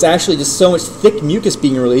dry. It's actually just so much thick mucus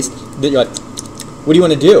being released that you're like, what do you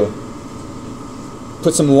want to do?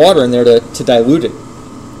 Put some water in there to dilute it.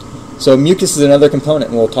 So mucus is another component,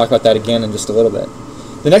 and we'll talk about that again in just a little bit.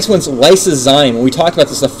 The next one's lysozyme. We talked about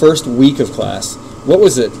this the first week of class. What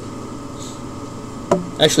was it?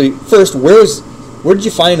 Actually, first, where did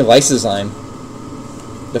you find a lysozyme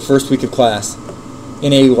the first week of class?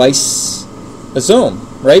 In a lysosome,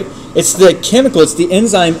 right? It's the chemical, it's the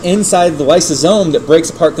enzyme inside the lysosome that breaks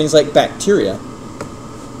apart things like bacteria.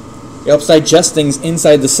 It helps digest things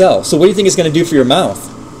inside the cell. So what do you think it's going to do for your mouth?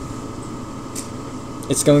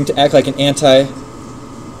 It's going to act like an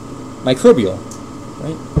antimicrobial,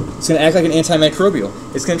 right? It's going to act like an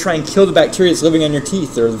antimicrobial. It's going to try and kill the bacteria that's living on your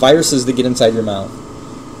teeth or the viruses that get inside your mouth.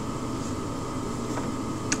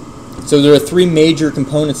 So there are three major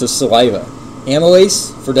components of saliva.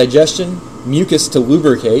 Amylase for digestion, mucus to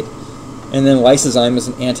lubricate, and then lysozyme is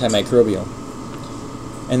an antimicrobial.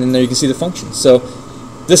 And then there you can see the functions. So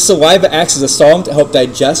this saliva acts as a solvent to help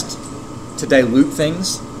digest, to dilute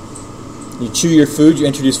things. You chew your food, you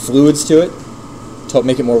introduce fluids to it to help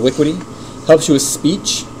make it more liquidy. Helps you with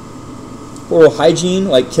speech, oral hygiene,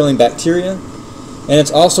 like killing bacteria. And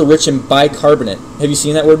it's also rich in bicarbonate. Have you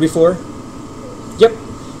seen that word before? Yep.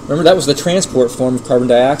 Remember, that was the transport form of carbon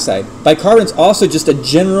dioxide. Bicarbonate's also just a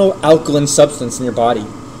general alkaline substance in your body.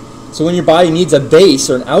 So when your body needs a base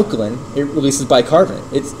or an alkaline, it releases bicarbonate.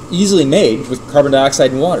 It's easily made with carbon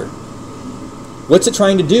dioxide and water. What's it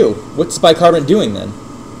trying to do? What's bicarbonate doing then?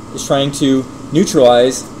 It's trying to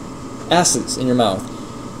neutralize acids in your mouth.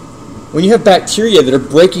 When you have bacteria that are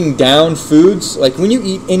breaking down foods, like when you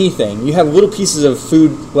eat anything, you have little pieces of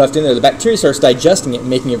food left in there. The bacteria starts digesting it and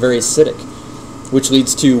making it very acidic, which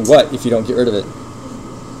leads to what if you don't get rid of it?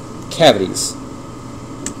 Cavities.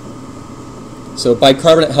 So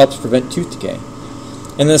bicarbonate helps prevent tooth decay.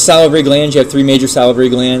 And then the salivary glands, you have three major salivary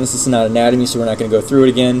glands. This is not anatomy, so we're not going to go through it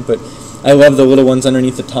again, but I love the little ones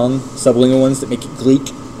underneath the tongue, sublingual ones that make it gleek.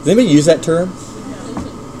 Does anybody use that term?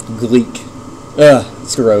 Gleek. Ugh,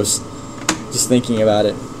 it's gross. Just thinking about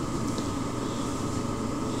it.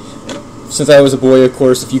 Since I was a boy, of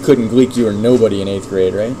course, if you couldn't gleek, you were nobody in 8th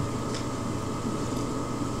grade, right?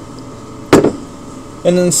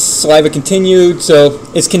 And then saliva continued, so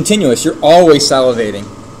it's continuous. You're always salivating.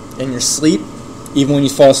 In your sleep, even when you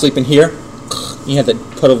fall asleep in here, you have that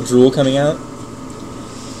puddle of drool coming out.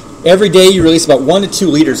 Every day you release about 1 to 2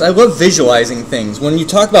 liters. I love visualizing things. When you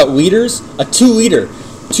talk about liters, a 2-liter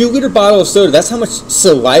bottle of soda, that's how much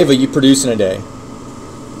saliva you produce in a day.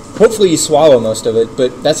 Hopefully you swallow most of it,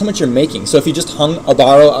 but that's how much you're making. So if you just hung a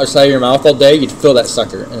bottle outside of your mouth all day, you'd fill that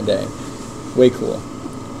sucker in a day. Way cool.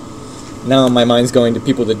 Now my mind's going to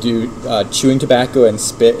people that do chewing tobacco and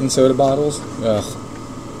spit in soda bottles. Ugh.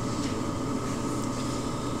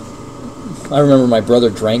 I remember my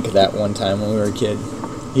brother drank that one time when we were a kid.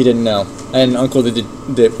 He didn't know. I had an uncle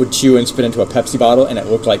that would chew and spit into a Pepsi bottle, and it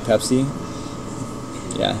looked like Pepsi.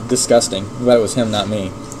 Yeah, disgusting. I'm glad it was him, not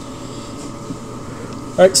me.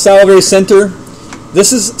 All right, salivary center.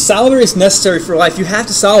 Salivary is necessary for life. You have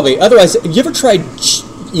to salivate. Otherwise, have you ever tried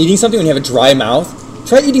eating something when you have a dry mouth?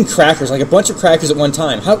 Try eating crackers, like a bunch of crackers at one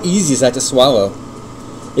time. How easy is that to swallow?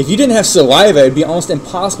 If you didn't have saliva, it would be almost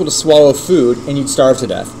impossible to swallow food, and you'd starve to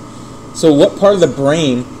death. So what part of the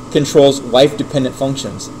brain controls life-dependent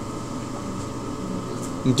functions?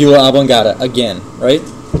 Medulla oblongata, again, right?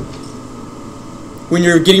 When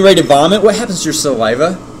you're getting ready to vomit, what happens to your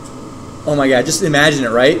saliva? Oh my God, just imagine it,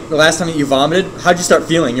 right? The last time that you vomited, how'd you start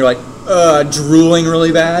feeling? You're like, drooling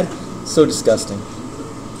really bad? So disgusting.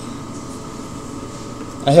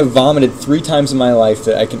 I have vomited 3 times in my life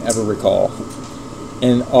that I can ever recall.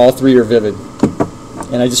 And all 3 are vivid.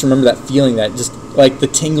 And I just remember that feeling, that just like the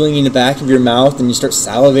tingling in the back of your mouth and you start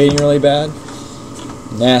salivating really bad.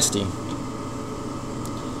 Nasty.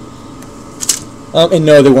 And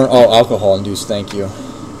no, they weren't all alcohol-induced, thank you.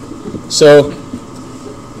 So,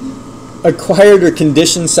 acquired or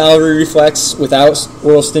conditioned salivary reflex without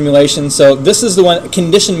oral stimulation. So this is the one,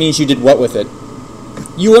 conditioned means you did what with it?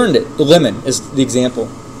 You learned it. The lemon is the example.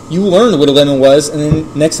 You learned what a lemon was, and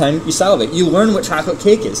then next time you salivate. You learn what chocolate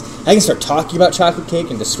cake is. I can start talking about chocolate cake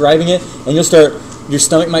and describing it, and your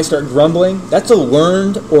stomach might start grumbling. That's a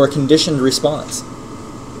learned or a conditioned response.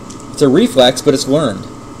 It's a reflex, but it's learned.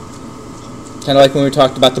 Kind of like when we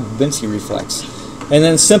talked about the Babinski reflex. And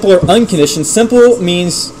then simple or unconditioned. Simple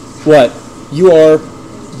means what? You are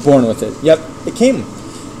born with it. Yep, it came.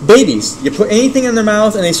 Babies, you put anything in their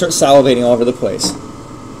mouth and they start salivating all over the place.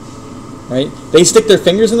 Right? They stick their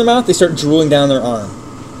fingers in their mouth, they start drooling down their arm.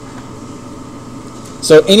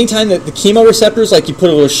 So anytime that the chemoreceptors, like you put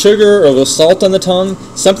a little sugar or a little salt on the tongue,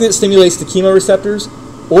 something that stimulates the chemoreceptors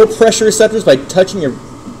or pressure receptors by touching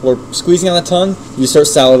or squeezing on the tongue, you start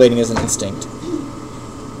salivating as an instinct.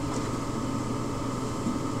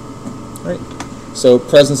 All right. So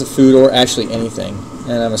presence of food or actually anything.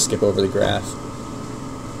 And I'm going to skip over the graph.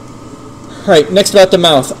 All right, next about the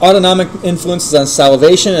mouth. Autonomic influences on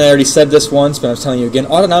salivation, and I already said this once, but I'm telling you again.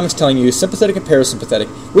 Autonomic's telling you sympathetic and parasympathetic.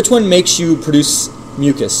 Which one makes you produce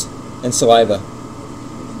mucus and saliva?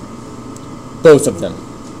 Both of them.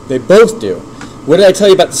 They both do. What did I tell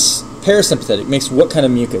you about this parasympathetic? Makes what kind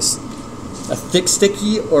of mucus? A thick,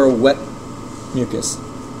 sticky, or a wet mucus?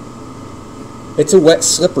 It's a wet,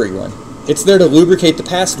 slippery one. It's there to lubricate the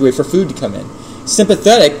passageway for food to come in.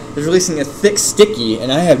 Sympathetic is releasing a thick, sticky,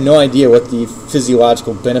 and I have no idea what the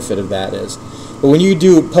physiological benefit of that is. But when you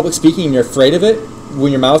do public speaking and you're afraid of it,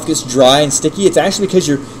 when your mouth gets dry and sticky, it's actually because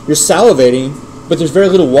you're salivating, but there's very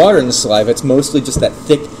little water in the saliva. It's mostly just that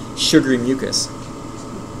thick, sugary mucus.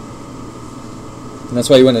 And that's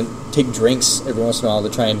why you want to take drinks every once in a while to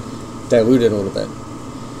try and dilute it a little bit.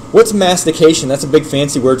 What's mastication? That's a big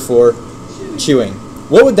fancy word for chewing.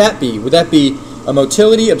 What would that be? Would that be a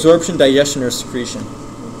motility, absorption, digestion, or secretion?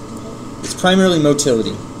 It's primarily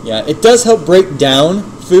motility. Yeah, it does help break down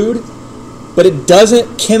food, but it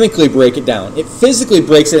doesn't chemically break it down. It physically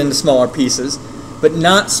breaks it into smaller pieces, but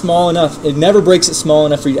not small enough. It never breaks it small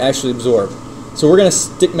enough for you to actually absorb. So we're going to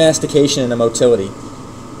stick mastication in a motility.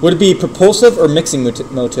 Would it be propulsive or mixing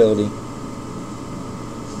motility?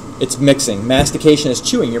 It's mixing. Mastication is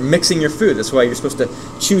chewing. You're mixing your food. That's why you're supposed to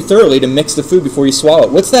chew thoroughly to mix the food before you swallow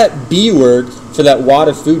it. What's that B word for that wad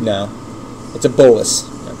of food now? It's a bolus.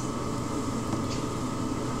 Yeah.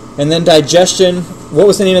 And then digestion. What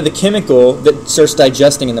was the name of the chemical that starts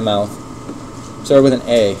digesting in the mouth? Started with an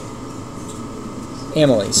A.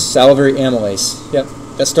 Amylase. Salivary amylase. Yep.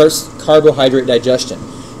 That starts carbohydrate digestion.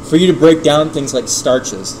 For you to break down things like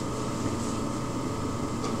starches.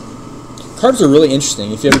 Carbs are really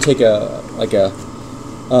interesting. If you ever take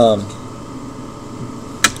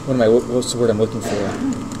what's the word I'm looking for?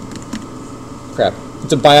 Crap.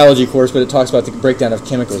 It's a biology course, but it talks about the breakdown of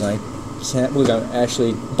chemicals, and I can't believe I'm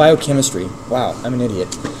actually, biochemistry. Wow, I'm an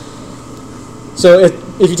idiot. So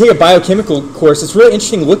if you take a biochemical course, it's really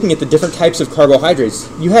interesting looking at the different types of carbohydrates.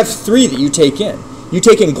 You have 3 that you take in. You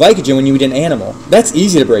take in glycogen when you eat an animal. That's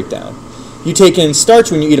easy to break down. You take in starch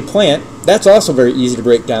when you eat a plant. That's also very easy to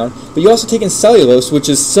break down. But you also take in cellulose, which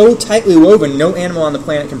is so tightly woven, no animal on the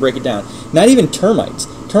planet can break it down. Not even termites.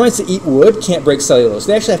 Termites that eat wood can't break cellulose.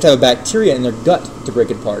 They actually have to have a bacteria in their gut to break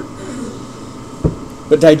it apart.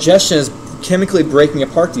 But digestion is chemically breaking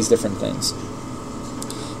apart these different things.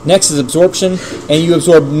 Next is absorption, and you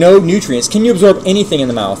absorb no nutrients. Can you absorb anything in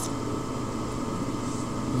the mouth?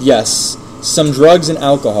 Yes. Some drugs and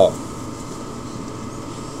alcohol.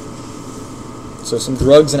 So some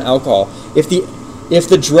drugs and alcohol. If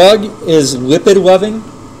the drug is lipid loving,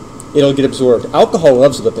 it'll get absorbed. Alcohol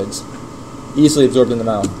loves lipids. Easily absorbed in the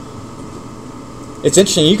mouth. It's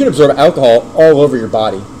interesting, you can absorb alcohol all over your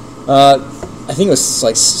body. I think it was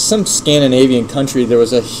like some Scandinavian country, there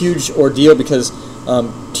was a huge ordeal because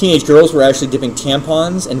teenage girls were actually dipping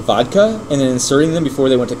tampons in vodka and then inserting them before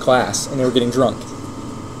they went to class, and they were getting drunk.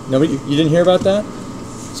 Nobody, you didn't hear about that?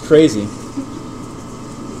 It's crazy.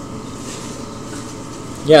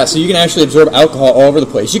 Yeah, so you can actually absorb alcohol all over the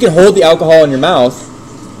place. You can hold the alcohol in your mouth,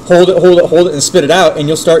 hold it, and spit it out, and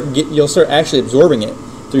you'll start actually absorbing it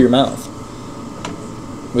through your mouth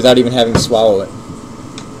without even having to swallow it.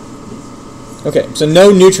 Okay, so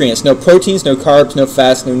no nutrients, no proteins, no carbs, no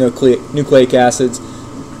fats, no nucleic acids,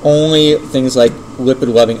 only things like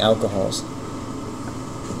lipid-loving alcohols.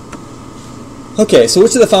 Okay, so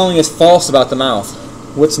which of the following is false about the mouth?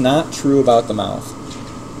 What's not true about the mouth?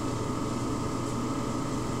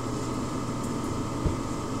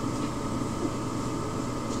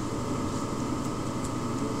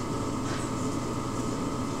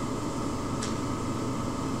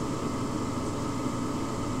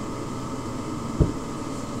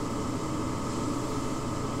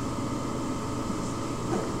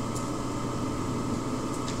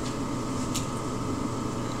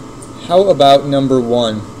 How about number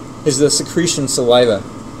 1? Is the secretion saliva?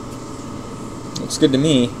 Looks good to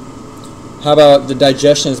me. How about the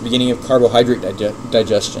digestion is the beginning of carbohydrate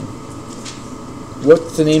digestion?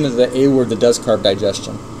 What's the name of the A word that does carb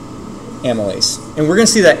digestion? Amylase. And we're going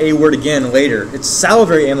to see that A word again later. It's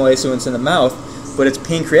salivary amylase when it's in the mouth, but it's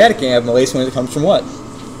pancreatic amylase when it comes from what?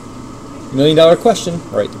 $1 million question.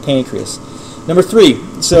 All right, the pancreas. Number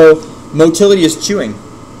 3. So motility is chewing.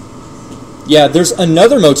 Yeah, there's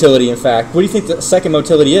another motility, in fact. What do you think the second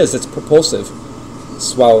motility is? It's propulsive.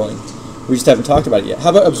 swallowing. We just haven't talked about it yet. How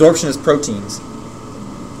about absorption as proteins?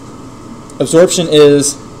 Absorption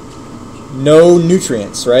is no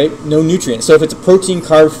nutrients, right? No nutrients. So if it's a protein,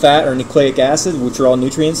 carb, fat, or nucleic acid, which are all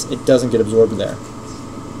nutrients, it doesn't get absorbed there.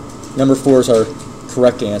 Number 4 is our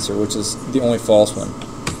correct answer, which is the only false one.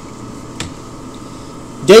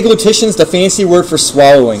 Deglutition is the fancy word for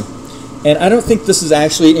swallowing. And I don't think this is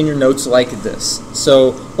actually in your notes like this.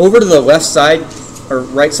 So over to the left side or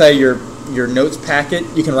right side of your notes packet,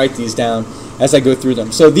 you can write these down as I go through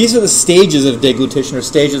them. So these are the stages of deglutition, or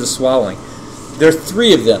stages of swallowing. There are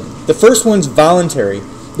 3 of them. The first one's voluntary.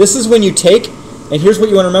 This is when you take, and here's what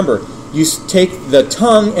you want to remember. You take the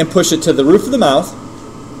tongue and push it to the roof of the mouth.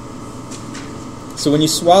 So when you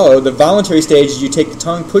swallow, the voluntary stage is you take the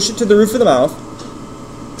tongue, push it to the roof of the mouth,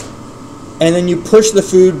 and then you push the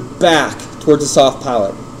food back towards the soft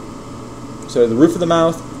palate. So the roof of the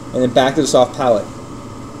mouth, and then back to the soft palate.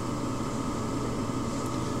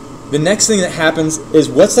 The next thing that happens is,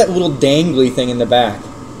 what's that little dangly thing in the back?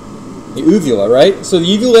 The uvula, right? So the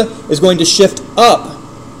uvula is going to shift up.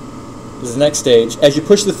 This is the next stage. As you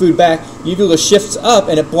push the food back, the uvula shifts up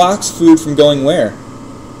and it blocks food from going where?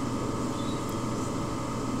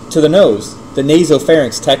 To the nose. The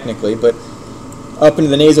nasopharynx, technically, but up into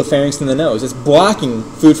the nasopharynx and the nose. It's blocking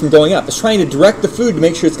food from going up. It's trying to direct the food to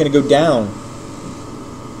make sure it's going to go down.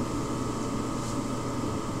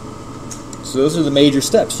 So those are the major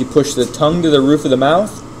steps. You push the tongue to the roof of the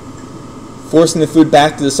mouth, forcing the food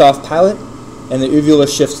back to the soft palate, and the uvula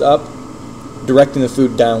shifts up, directing the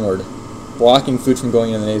food downward, blocking food from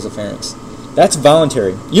going into the nasopharynx. That's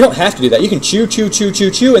voluntary. You don't have to do that. You can chew, chew, chew,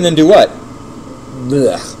 chew, chew, and then do what?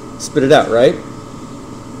 Blech. Spit it out, right?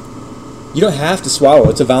 You don't have to swallow.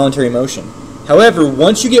 It's a voluntary motion. However,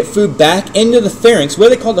 once you get food back into the pharynx, what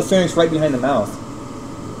do they call the pharynx right behind the mouth?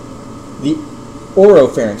 The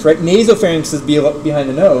oropharynx, right? Nasopharynx is behind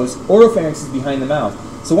the nose. Oropharynx is behind the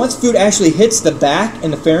mouth. So once food actually hits the back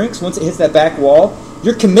and the pharynx, once it hits that back wall,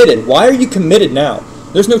 you're committed. Why are you committed now?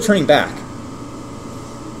 There's no turning back.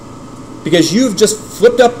 Because you've just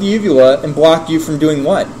flipped up the uvula and blocked you from doing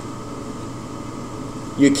what?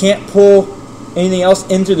 You can't pull anything else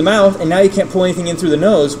in through the mouth, and now you can't pull anything in through the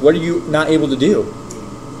nose. What are you not able to do?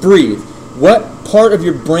 Breathe. What part of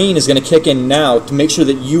your brain is going to kick in now to make sure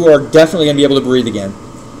that you are definitely going to be able to breathe again?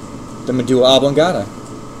 The medulla oblongata.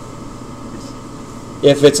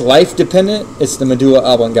 If it's life dependent, it's the medulla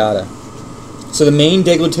oblongata. So the main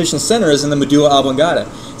deglutition center is in the medulla oblongata.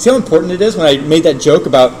 See how important it is when I made that joke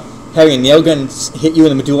about having a nail gun hit you in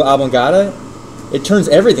the medulla oblongata? It turns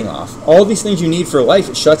everything off. All these things you need for life,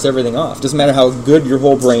 it shuts everything off. Doesn't matter how good your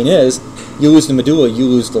whole brain is, you lose the medulla, you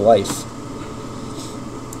lose the life.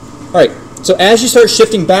 All right, so as you start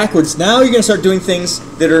shifting backwards, now you're going to start doing things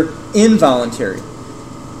that are involuntary.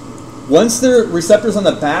 Once the receptors on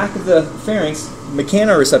the back of the pharynx,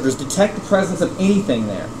 mechanoreceptors, detect the presence of anything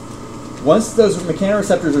there. Once those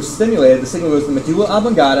mechanoreceptors are stimulated, the signal goes to the medulla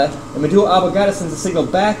oblongata. The medulla oblongata sends a signal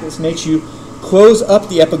back that makes you close up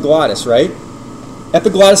the epiglottis, right?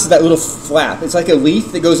 Epiglottis is that little flap. It's like a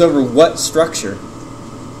leaf that goes over what structure?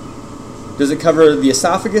 Does it cover the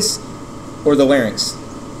esophagus or the larynx?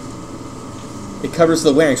 It covers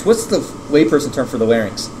the larynx. What's the layperson term for the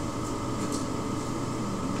larynx?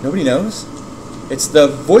 Nobody knows? It's the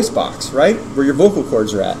voice box, right? Where your vocal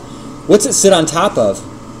cords are at. What's it sit on top of?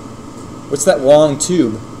 What's that long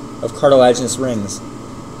tube of cartilaginous rings?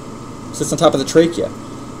 It sits on top of the trachea.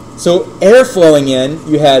 So air flowing in,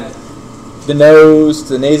 you had the nose,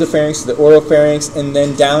 the nasopharynx, the oropharynx, and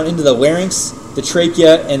then down into the larynx, the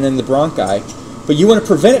trachea, and then the bronchi. But you want to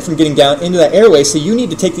prevent it from getting down into that airway, so you need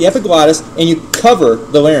to take the epiglottis and you cover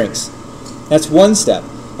the larynx. That's one step.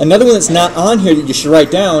 Another one that's not on here that you should write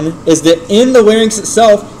down is that in the larynx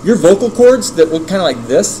itself, your vocal cords that look kind of like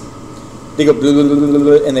this, they go blah, blah, blah, blah,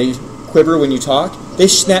 blah, and they quiver when you talk, they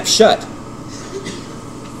snap shut.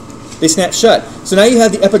 They snap shut. So now you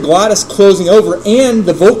have the epiglottis closing over and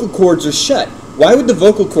the vocal cords are shut. Why would the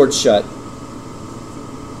vocal cords shut?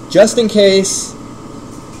 Just in case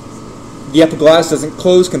the epiglottis doesn't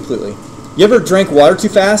close completely. You ever drank water too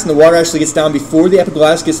fast and the water actually gets down before the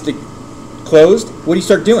epiglottis gets closed? What do you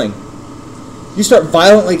start doing? You start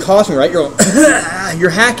violently coughing, right? You're you're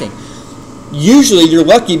hacking. Usually you're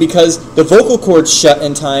lucky because the vocal cords shut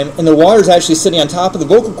in time and the water is actually sitting on top of the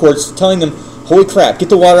vocal cords telling them, holy crap, get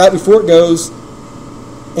the water out before it goes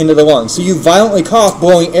into the lungs. So you violently cough,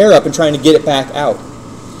 blowing air up and trying to get it back out.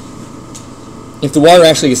 If the water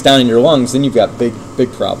actually gets down in your lungs, then you've got big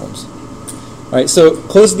problems. All right, so it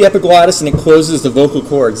closes the epiglottis and it closes the vocal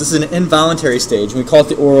cords. This is an involuntary stage, and we call it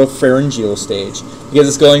the oropharyngeal stage because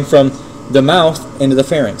it's going from the mouth into the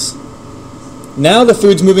pharynx. Now the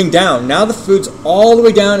food's moving down. Now the food's all the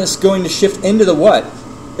way down. It's going to shift into the what?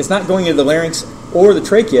 It's not going into the larynx or the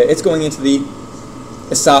trachea. It's going into the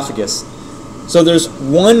esophagus. So there's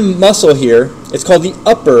one muscle here. It's called the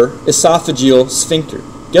upper esophageal sphincter.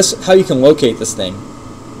 Guess how you can locate this thing?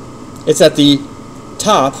 It's at the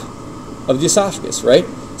top of the esophagus, right?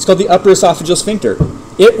 It's called the upper esophageal sphincter.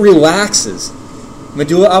 It relaxes.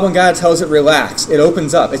 Medulla oblongata tells it relax. It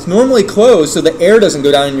opens up. It's normally closed so the air doesn't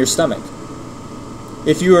go down in your stomach.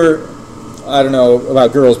 If you were, I don't know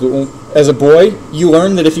about girls, but as a boy, you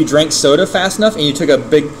learned that if you drank soda fast enough and you took a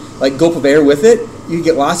big gulp of air with it, you could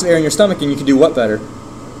get lots of air in your stomach and you could do what better?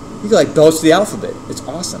 You could belch the alphabet. It's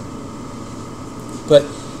awesome. But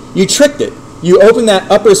you tricked it. You open that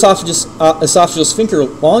upper esophageal sphincter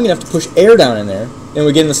long enough to push air down in there, and it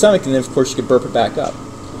would get in the stomach, and then of course you could burp it back up.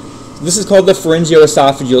 This is called the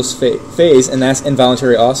pharyngoesophageal phase, and that's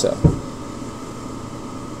involuntary also.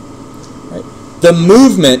 Right. The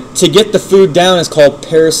movement to get the food down is called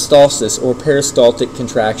peristalsis, or peristaltic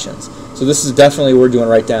contractions. So this is definitely a word you want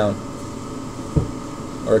to write down,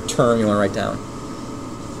 or a term you want to write down.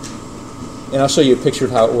 And I'll show you a picture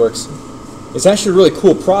of how it works. It's actually a really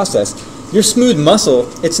cool process. Your smooth muscle,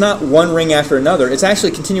 it's not one ring after another. It's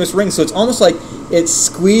actually a continuous ring, so it's almost like it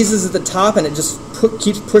squeezes at the top and it just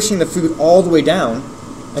keeps pushing the food all the way down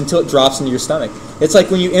until it drops into your stomach. It's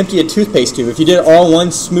like when you empty a toothpaste tube. If you did it all in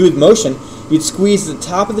one smooth motion, you'd squeeze the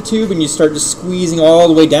top of the tube and you'd start just squeezing all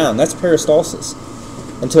the way down. That's peristalsis,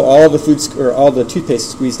 until all the food or all the toothpaste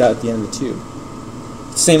is squeezed out at the end of the tube.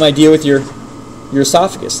 Same idea with your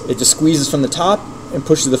esophagus. It just squeezes from the top and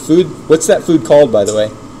pushes the food. What's that food called, by the way?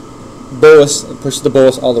 Bolus. It pushes the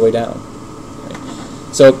bolus all the way down. Okay.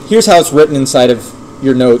 So here's how it's written inside of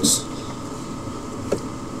your notes.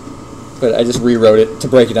 But I just rewrote it to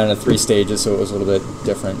break it down into 3 stages, so it was a little bit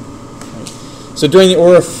different. Right. So during the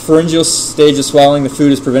oropharyngeal stage of swallowing, the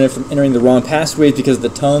food is prevented from entering the wrong pathways because of the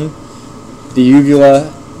tongue, the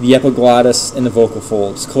uvula, the epiglottis, and the vocal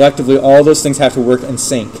folds. Collectively, all those things have to work in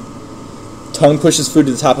sync. Tongue pushes food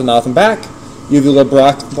to the top of the mouth and back. Uvula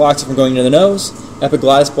blocks it from going into the nose.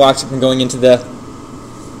 Epiglottis blocks it from going into the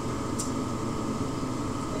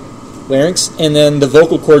larynx. And then the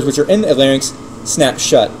vocal cords, which are in the larynx, snap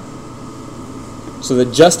shut. So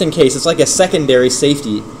that just in case, it's like a secondary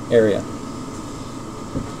safety area.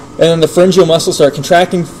 And then the pharyngeal muscles start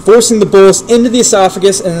contracting, forcing the bolus into the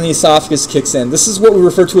esophagus, and then the esophagus kicks in. This is what we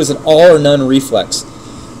refer to as an all or none reflex.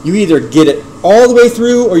 You either get it all the way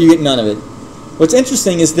through or you get none of it. What's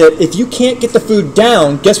interesting is that if you can't get the food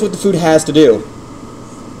down, guess what the food has to do?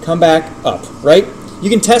 Come back up, right? You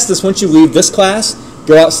can test this once you leave this class,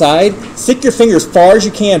 go outside, stick your finger as far as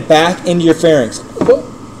you can back into your pharynx,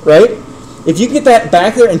 right? If you get that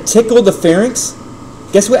back there and tickle the pharynx,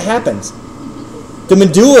 guess what happens? The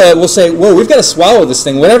medulla will say, whoa, we've got to swallow this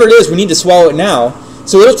thing. Whatever it is, we need to swallow it now.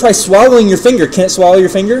 So it'll try swallowing your finger. Can it swallow your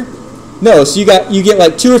finger? No, so you get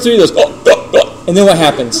like 2 or 3 of those, and then what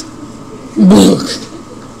happens?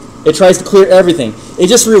 It tries to clear everything. It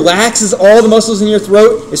just relaxes all the muscles in your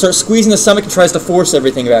throat. It starts squeezing the stomach and tries to force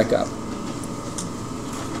everything back up.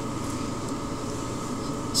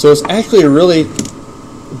 So it's actually a really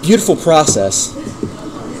beautiful process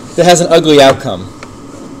that has an ugly outcome.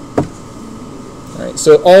 All right,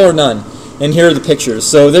 so all or none. And here are the pictures.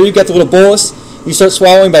 So there you've got the little bolus. You start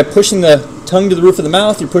swallowing by pushing the tongue to the roof of the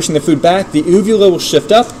mouth. You're pushing the food back. The uvula will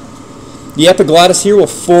shift up. The epiglottis here will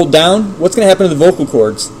fold down. What's going to happen to the vocal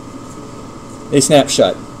cords? They snap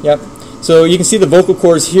shut. Yep. So you can see the vocal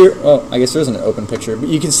cords here. Oh, I guess there isn't an open picture. But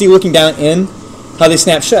you can see looking down in how they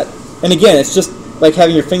snap shut. And again, it's just like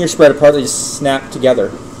having your fingers spread apart. They just snap together.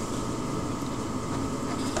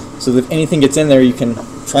 So that if anything gets in there, you can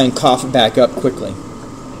try and cough it back up quickly.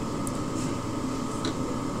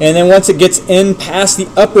 And then once it gets in past the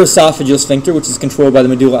upper esophageal sphincter, which is controlled by the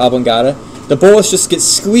medulla oblongata, the bolus just gets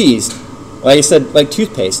squeezed. Like I said, like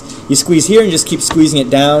toothpaste. You squeeze here and just keep squeezing it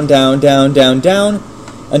down, down, down, down, down,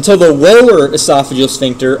 until the lower esophageal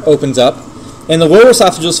sphincter opens up. And the lower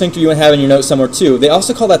esophageal sphincter you want to have in your notes somewhere too. They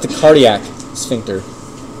also call that the cardiac sphincter.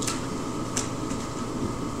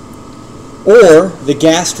 Or the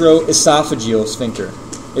gastroesophageal sphincter.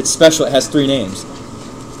 It's special, it has 3 names.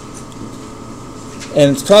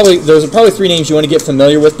 And those are probably 3 names you want to get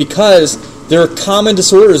familiar with because there are common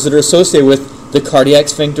disorders that are associated with the cardiac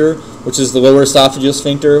sphincter, which is the lower esophageal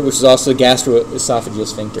sphincter, which is also the gastroesophageal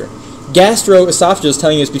sphincter. Gastroesophageal is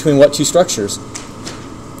telling you it's between what 2 structures?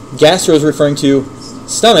 Gastro is referring to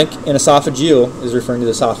stomach, and esophageal is referring to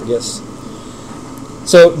the esophagus.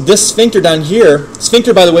 So this sphincter down here,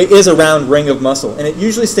 sphincter, by the way, is a round ring of muscle, and it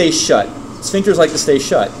usually stays shut. sphincters like to stay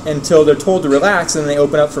shut until they're told to relax, and then they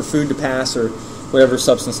open up for food to pass or whatever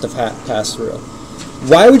substance to pass through.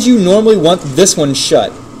 Why would you normally want this one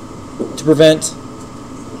shut? To prevent,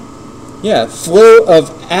 flow of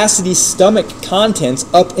acidy stomach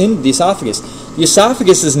contents up into the esophagus. The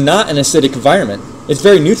esophagus is not an acidic environment. It's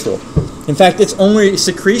very neutral. In fact, its only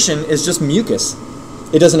secretion is just mucus.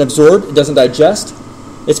 It doesn't absorb, it doesn't digest.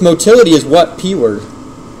 Its motility is what? P word.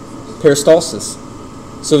 Peristalsis.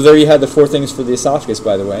 So there you have the 4 things for the esophagus,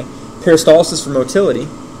 by the way. Peristalsis for motility.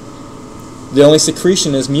 The only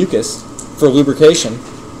secretion is mucus for lubrication.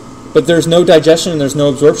 But there's no digestion and there's no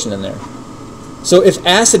absorption in there. So if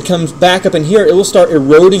acid comes back up in here, it will start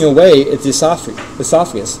eroding away at the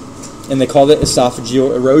esophagus. And they call it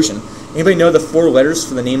esophageal erosion. Anybody know the 4 letters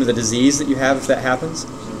for the name of the disease that you have if that happens?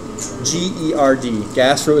 GERD,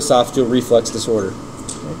 gastroesophageal reflux disorder.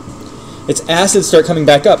 Its acids start coming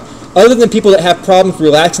back up. Other than people that have problems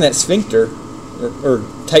relaxing that sphincter or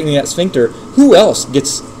tightening that sphincter, who else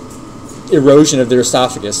gets erosion of their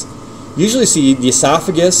esophagus? You usually see the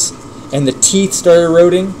esophagus and the teeth start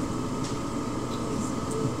eroding.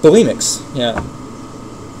 Bulimics, yeah.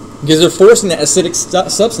 Because they're forcing that acidic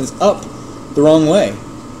substance up the wrong way.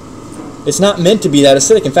 It's not meant to be that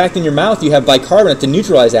acidic. In fact, in your mouth you have bicarbonate to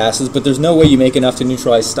neutralize acids, but there's no way you make enough to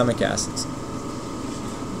neutralize stomach acids.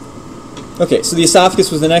 Okay, so the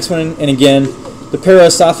esophagus was the next one, and again, the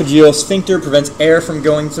paraesophageal sphincter prevents air from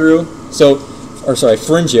going through.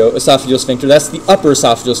 Pharyngeoesophageal sphincter, that's the upper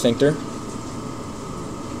esophageal sphincter.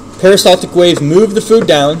 Peristaltic waves move the food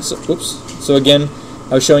down. So again,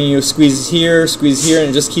 I was showing you squeezes here, and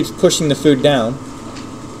it just keeps pushing the food down.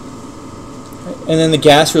 And then the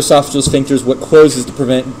gastroesophageal sphincter is what closes to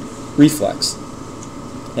prevent reflux.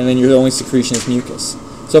 And then your only secretion is mucus.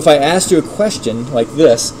 So if I asked you a question like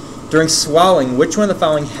this, during swallowing, which one of the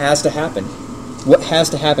following has to happen? What has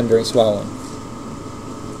to happen during swallowing?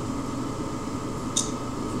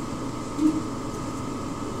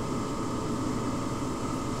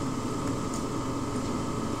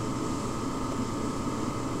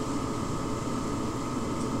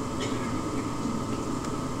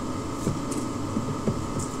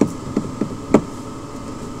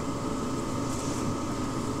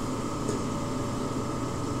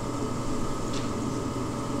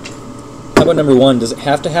 How about number 1? Does it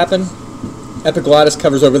have to happen? Epiglottis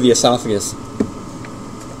covers over the esophagus.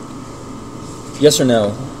 Yes or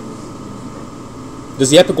no? Does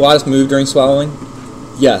the epiglottis move during swallowing?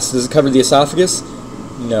 Yes. Does it cover the esophagus?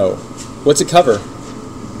 No. What's it cover?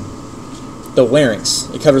 The larynx.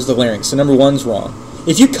 It covers the larynx. So number 1's wrong.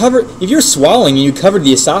 If you're swallowing and you cover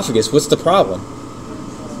the esophagus, what's the problem?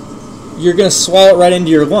 You're going to swallow it right into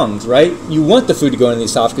your lungs, right? You want the food to go into the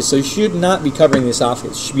esophagus, so you should not be covering the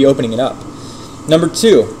esophagus. You should be opening it up. Number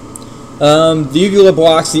 2, the uvula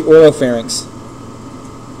blocks the oropharynx.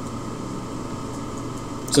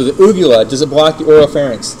 So the uvula, does it block the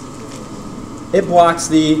oropharynx? It blocks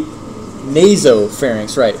the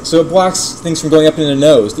nasopharynx, right? So it blocks things from going up into the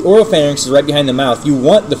nose. The oropharynx is right behind the mouth. You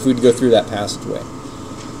want the food to go through that passageway.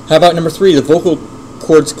 How about number 3, the vocal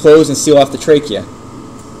cords close and seal off the trachea?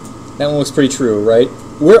 That one looks pretty true, right?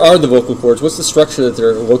 Where are the vocal cords? What's the structure that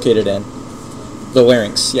they're located in? The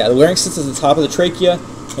larynx. Yeah, the larynx sits at the top of the trachea,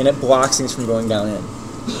 and it blocks things from going down in.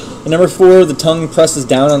 And number 4, the tongue presses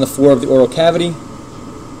down on the floor of the oral cavity.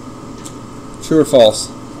 True or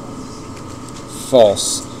false?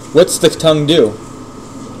 False. What's the tongue do?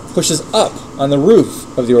 Pushes up on the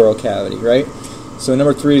roof of the oral cavity, right? So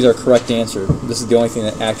number 3 is our correct answer. This is the only thing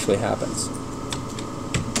that actually happens.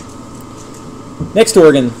 Next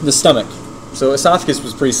organ, the stomach. So esophagus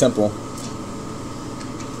was pretty simple.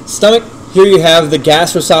 Stomach, here you have the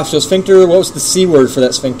gastroesophageal sphincter. What was the C word for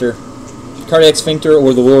that sphincter? Cardiac sphincter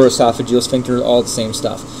or the lower esophageal sphincter, all the same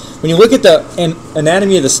stuff. When you look at the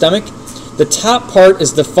anatomy of the stomach, the top part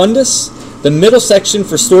is the fundus, the middle section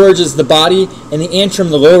for storage is the body, and the antrum,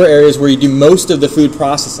 the lower areas where you do most of the food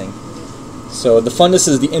processing. So the fundus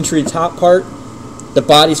is the entry top part, the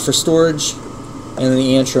body's for storage, and then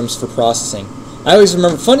the antrum's for processing. I always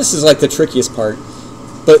remember, fundus is like the trickiest part,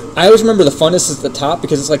 but I always remember the fundus is at the top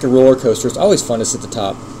because it's like a roller coaster. It's always fundus at the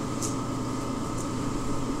top.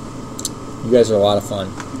 You guys are a lot of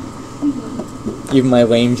fun. Even my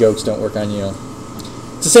lame jokes don't work on you.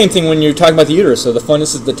 It's the same thing when you're talking about the uterus. So the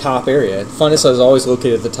fundus is the top area. Fundus is always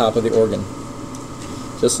located at the top of the organ.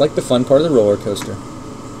 Just like the fun part of the roller coaster.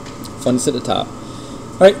 Fundus at the top.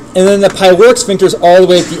 Right, and then the pyloric sphincter is all the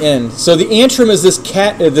way at the end. So the antrum is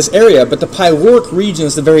this area, but the pyloric region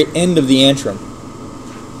is the very end of the antrum.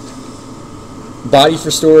 Body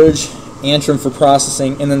for storage, antrum for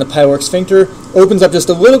processing, and then the pyloric sphincter opens up just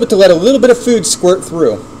a little bit to let a little bit of food squirt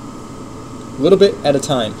through. a little bit at a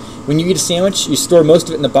time. When you eat a sandwich, you store most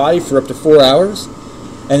of it in the body for up to 4 hours,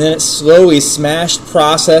 and then it's slowly smashed,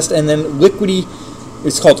 processed, and then liquidy.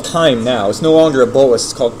 It's called chyme now. It's no longer a bolus.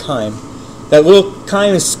 It's called chyme. That little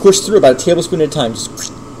chyme is squished through about a tablespoon at a time,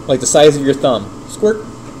 just like the size of your thumb. Squirt.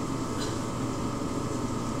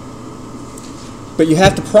 But you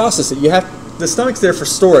have to process it. The stomach's there for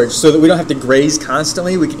storage so that we don't have to graze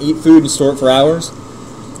constantly. We can eat food and store it for hours.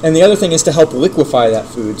 And the other thing is to help liquefy that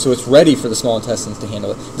food so it's ready for the small intestines to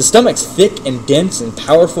handle it. The stomach's thick and dense and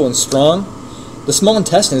powerful and strong. The small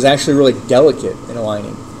intestine is actually really delicate in a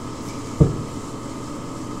lining.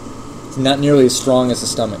 It's not nearly as strong as the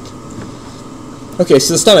stomach. Okay,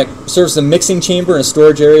 so the stomach serves as a mixing chamber and a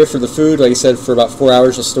storage area for the food. Like I said, for about 4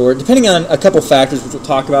 hours you'll store it. Depending on a couple factors which we'll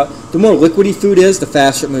talk about, the more liquidy food is, the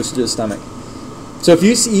faster it moves through the stomach. So if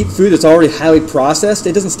you eat food that's already highly processed,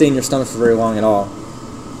 it doesn't stay in your stomach for very long at all.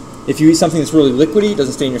 If you eat something that's really liquidy, it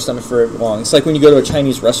doesn't stay in your stomach for very long. It's like when you go to a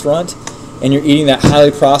Chinese restaurant and you're eating that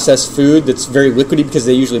highly processed food that's very liquidy because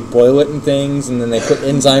they usually boil it and things, and then they put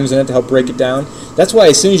enzymes in it to help break it down. That's why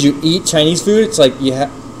as soon as you eat Chinese food, it's like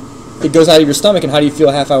it goes out of your stomach, and how do you feel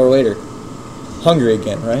a half hour later? Hungry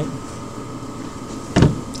again, right?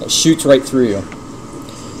 It shoots right through you.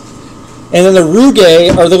 And then the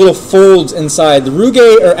rugae are the little folds inside. The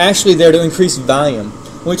rugae are actually there to increase volume.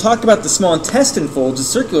 When we talk about the small intestine folds, the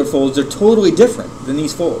circular folds, they're totally different than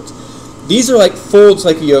these folds. These are like folds,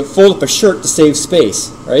 like you fold up a shirt to save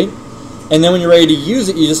space, right? And then when you're ready to use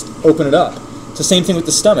it, you just open it up. It's the same thing with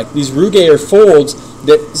the stomach. These rugae are folds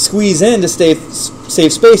that squeeze in to save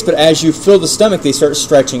space, but as you fill the stomach, they start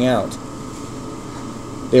stretching out.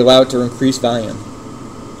 They allow it to increase volume.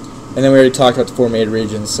 And then we already talked about the four main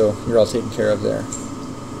regions, so you're all taken care of there.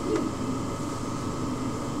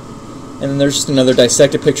 And then there's just another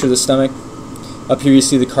dissected picture of the stomach. Up here you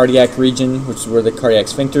see the cardiac region, which is where the cardiac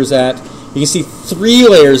sphincter is at. You can see 3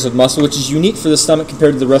 layers of muscle, which is unique for the stomach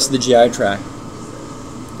compared to the rest of the GI tract.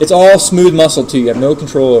 It's all smooth muscle too. You have no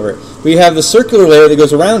control over it. But you have the circular layer that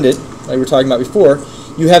goes around it, like we were talking about before.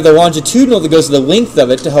 You have the longitudinal that goes to the length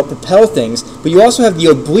of it to help propel things. But you also have the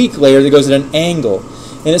oblique layer that goes at an angle.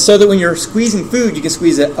 And it's so that when you're squeezing food, you can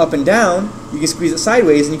squeeze it up and down, you can squeeze it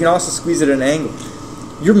sideways, and you can also squeeze it at an angle.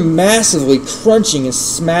 You're massively crunching and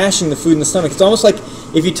smashing the food in the stomach. It's almost like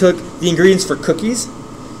if you took the ingredients for cookies,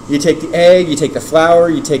 you take the egg, you take the flour,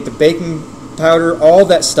 you take the baking powder, all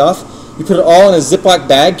that stuff, you put it all in a Ziploc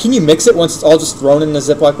bag. Can you mix it once it's all just thrown in a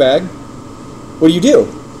Ziploc bag? What do?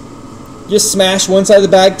 You just smash one side of the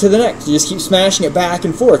bag to the next. You just keep smashing it back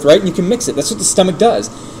and forth, right? And you can mix it. That's what the stomach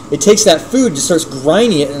does. It takes that food, just starts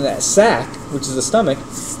grinding it in that sac, which is the stomach,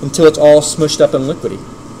 until it's all smushed up and liquidy.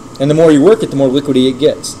 And the more you work it, the more liquidy it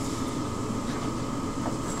gets.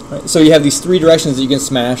 Right? So you have these 3 directions that you can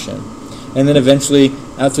smash in. And then eventually,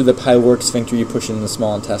 out through the pyloric sphincter, you push in the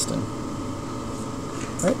small intestine.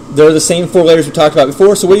 Right? They're the same 4 layers we talked about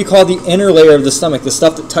before. So what do you call the inner layer of the stomach, the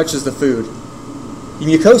stuff that touches the food? The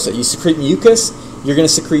mucosa. You secrete mucus. You're going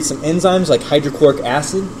to secrete some enzymes like hydrochloric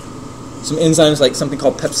acid, some enzymes like something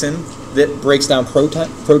called pepsin that breaks down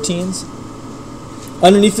proteins.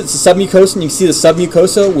 Underneath it's the submucosa, and you see the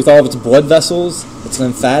submucosa with all of its blood vessels, its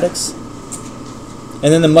lymphatics.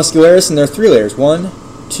 And then the muscularis, and there are 3 layers. 1,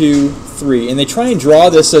 2, 3. And they try and draw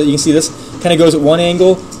this so that you can see this kind of goes at one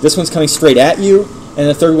angle, this one's coming straight at you, and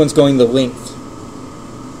the third one's going the length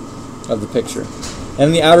of the picture.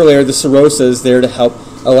 And the outer layer, the serosa, is there to help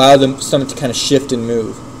allow the stomach to kind of shift and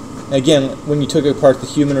move. Again, when you took apart the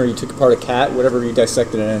human or you took apart a cat, whatever you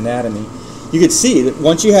dissected in anatomy, you could see that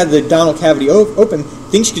once you had the abdominal cavity open,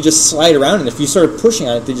 things could just slide around, and if you started pushing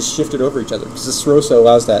on it, they just shifted over each other because the serosa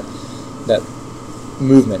allows that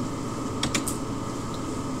movement.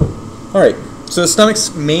 All right, so the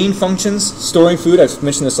stomach's main functions, storing food. I've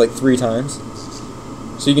mentioned this like 3 times.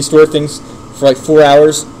 So you can store things for like 4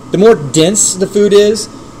 hours. The more dense the food is,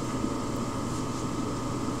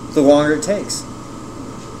 the longer it takes.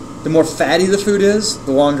 The more fatty the food is,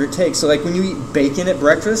 the longer it takes. So like when you eat bacon at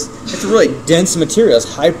breakfast, it's a really dense material.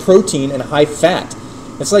 It's high protein and high fat.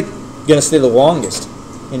 It's like going to stay the longest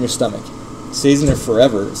in your stomach. It stays in there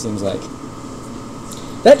forever, it seems like.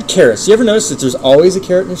 That carrots. You ever notice that there's always a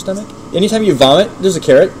carrot in your stomach? Anytime you vomit, there's a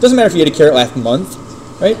carrot. Doesn't matter if you ate a carrot last month,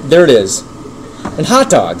 right? There it is. And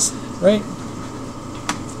hot dogs, right?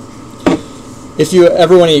 If you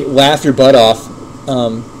ever want to laugh your butt off,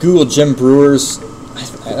 Google Jim Brewer's,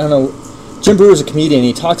 I don't know, Jim Brewer's a comedian.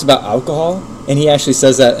 He talks about alcohol, and he actually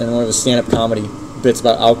says that in one of his stand-up comedy bits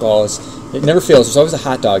about alcohol. It never fails. There's always a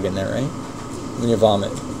hot dog in there, right? When you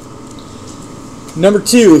vomit. Number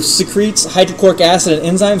 2, secretes hydrochloric acid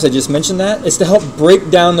and enzymes. I just mentioned that. It's to help break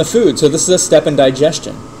down the food. So this is a step in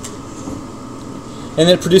digestion. and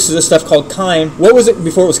then it produces this stuff called chyme. What was it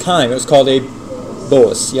before it was chyme? It was called a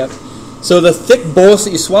bolus. Yep. So the thick bolus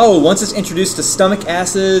that you swallow, once it's introduced to stomach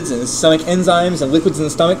acids and stomach enzymes and liquids in the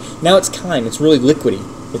stomach, now it's chyme. It's really liquidy.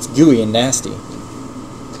 It's gooey and nasty.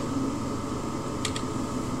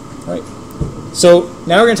 All right. So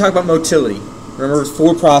now we're going to talk about motility. Remember,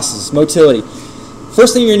 4 processes. Motility.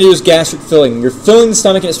 First thing you're going to do is gastric filling. You're filling the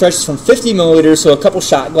stomach and it stretches from 50 milliliters, so a couple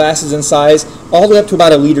shot glasses in size, all the way up to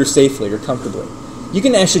about a liter safely or comfortably. You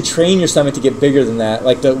can actually train your stomach to get bigger than that.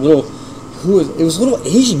 Like the little, it was a little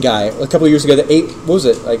Asian guy a couple years ago that ate, what was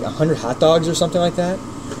it, like 100 hot dogs or something like that?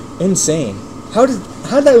 Insane. How did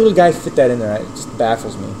that little guy fit that in there? It just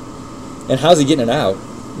baffles me. And how's he getting it out?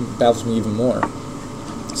 It baffles me even more.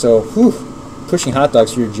 So, pushing hot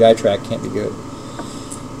dogs through your GI tract can't be good.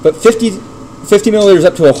 But 50 milliliters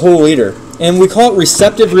up to a whole liter. And we call it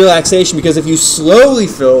receptive relaxation because if you slowly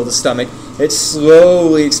fill the stomach, it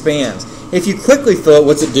slowly expands. If you quickly fill it,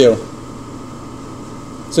 what's it do?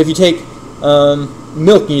 So if you take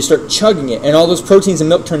milk and you start chugging it, and all those proteins in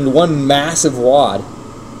milk turn into one massive wad,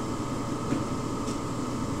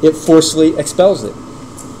 it forcefully expels it.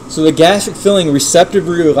 So the gastric filling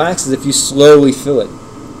receptively relaxes if you slowly fill it.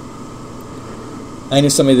 I knew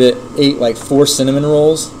somebody that ate like 4 cinnamon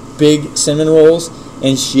rolls, big cinnamon rolls,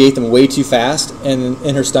 and she ate them way too fast, and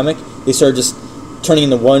in her stomach they started just turning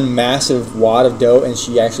into one massive wad of dough, and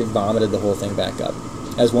she actually vomited the whole thing back up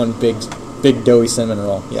as one big doughy cinnamon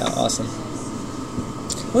roll. Yeah, awesome.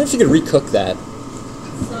 I wonder if you could recook that.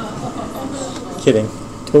 Kidding.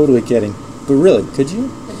 Totally kidding. But really, could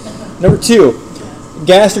you? Number 2,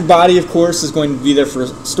 gastric body, of course, is going to be there for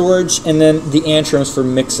storage, and then the antrums for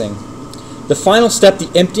mixing. The final step,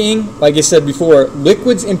 the emptying, like I said before,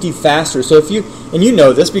 liquids empty faster. So if you, and you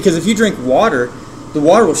know this because if you drink water, the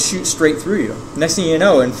water will shoot straight through you. Next thing you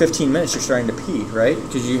know, in 15 minutes you're starting to pee, right?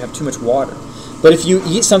 Because you have too much water. But if you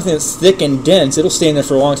eat something that's thick and dense, it'll stay in there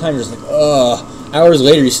for a long time. You're just like, ugh. Hours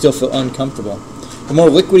later, you still feel uncomfortable. The more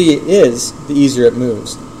liquidy it is, the easier it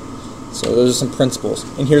moves. So those are some principles.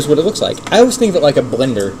 And here's what it looks like. I always think of it like a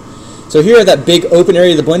blender. So here, that big open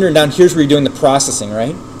area of the blender, and down here's where you're doing the processing,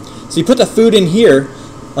 right? So you put the food in here.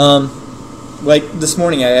 Like this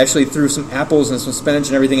morning, I actually threw some apples and some spinach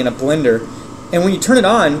and everything in a blender. And when you turn it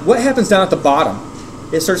on, what happens down at the bottom?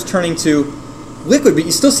 It starts turning to liquid, but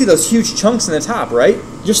you still see those huge chunks in the top, right?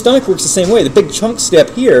 Your stomach works the same way. The big chunks stay up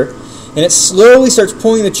here, and it slowly starts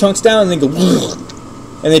pulling the chunks down, and they go,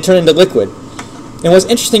 and they turn into liquid. And what's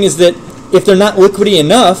interesting is that if they're not liquidy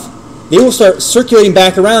enough, they will start circulating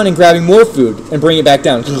back around and grabbing more food and bringing it back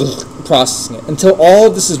down, processing it, until all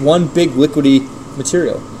of this is one big liquidy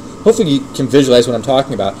material. Hopefully you can visualize what I'm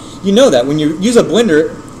talking about. You know that when you use a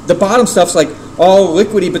blender, the bottom stuff's like all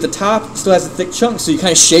liquidy, but the top still has a thick chunk, so you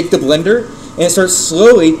kind of shake the blender, and it starts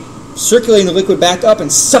slowly circulating the liquid back up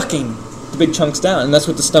and sucking the big chunks down, and that's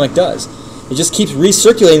what the stomach does. It just keeps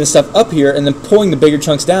recirculating the stuff up here and then pulling the bigger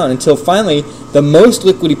chunks down until finally the most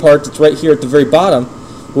liquidy part that's right here at the very bottom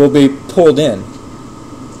will be pulled in.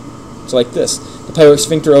 So like this. The pyloric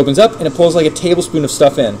sphincter opens up and it pulls like a tablespoon of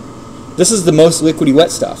stuff in. This is the most liquidy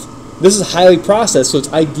wet stuff. This is highly processed, so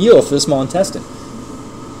it's ideal for the small intestine.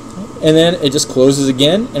 And then it just closes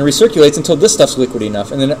again and recirculates until this stuff's liquidy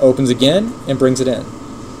enough, and then it opens again and brings it in.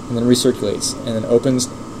 And then recirculates, and then opens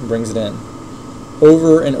and brings it in.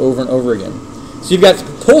 Over and over and over again. So you've got the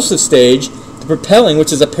propulsive stage, the propelling,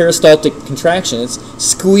 which is a peristaltic contraction. It's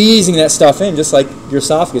squeezing that stuff in just like your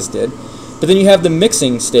esophagus did. But then you have the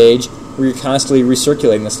mixing stage where you're constantly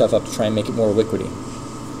recirculating the stuff up to try and make it more liquidy.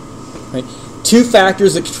 Right? 2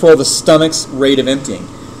 factors that control the stomach's rate of emptying.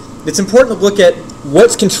 It's important to look at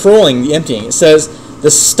what's controlling the emptying. It says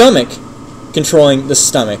the stomach controlling the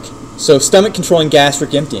stomach. So stomach controlling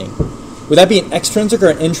gastric emptying. Would that be an extrinsic or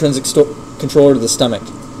an intrinsic controller to the stomach?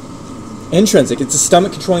 Intrinsic. It's the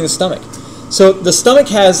stomach controlling the stomach. So the stomach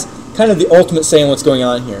has kind of the ultimate say in what's going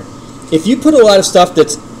on here. If you put a lot of stuff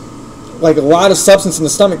that's like a lot of substance in the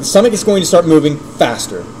stomach is going to start moving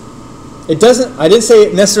faster. It doesn't, I didn't say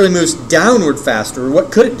it necessarily moves downward faster.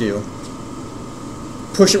 What could it do?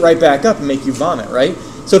 Push it right back up and make you vomit, right?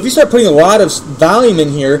 So if you start putting a lot of volume in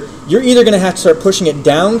here, you're either going to have to start pushing it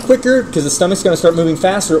down quicker because the stomach's going to start moving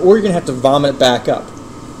faster, or you're going to have to vomit it back up.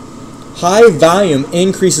 High volume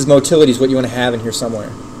increases motility is what you want to have in here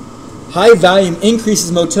somewhere. High volume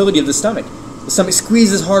increases motility of the stomach. The stomach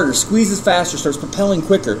squeezes harder, squeezes faster, starts propelling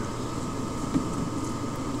quicker.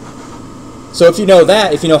 So if you know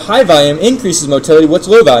that, if you know high volume increases motility, what's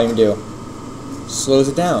low volume do? Slows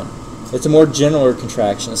it down. It's a more gentler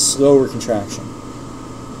contraction, a slower contraction.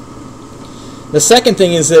 The second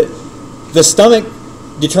thing is that the stomach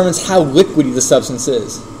determines how liquidy the substance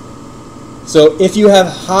is. So if you have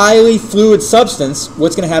highly fluid substance,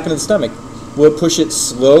 what's going to happen to the stomach? Will it push it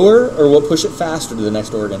slower or will it push it faster to the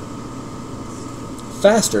next organ?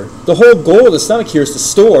 Faster. The whole goal of the stomach here is to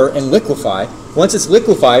store and liquefy. Once it's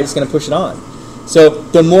liquefied, it's going to push it on. So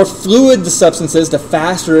the more fluid the substance is, the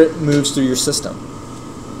faster it moves through your system.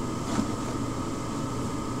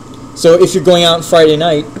 So if you're going out on Friday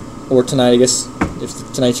night, or tonight I guess,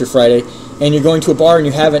 if tonight's your Friday, and you're going to a bar and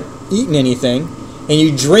you haven't eaten anything, and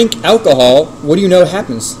you drink alcohol, what do you know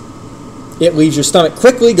happens? It leaves your stomach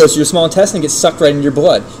quickly, goes to your small intestine, and gets sucked right into your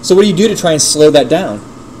blood. So what do you do to try and slow that down?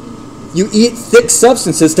 You eat thick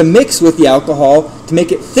substances to mix with the alcohol to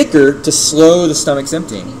make it thicker to slow the stomach's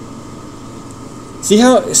emptying. See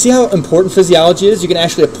how important physiology is? You can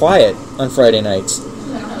actually apply it on Friday nights.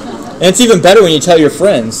 And it's even better when you tell your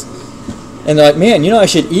friends. And they're like, man, you know I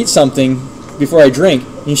should eat something before I drink.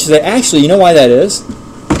 And you should say, actually, you know why that is?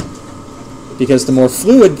 Because the more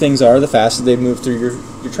fluid things are, the faster they move through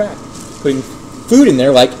your tract. Putting food in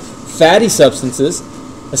there like fatty substances,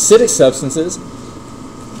 acidic substances,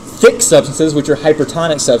 thick substances, which are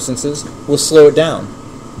hypertonic substances, will slow it down.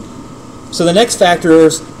 So the next factor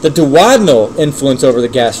is the duodenal influence over the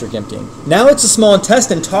gastric emptying. Now it's the small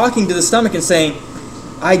intestine talking to the stomach and saying,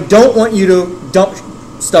 I don't want you to dump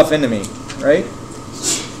stuff into me, right?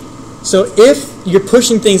 So if you're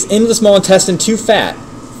pushing things into the small intestine too fast,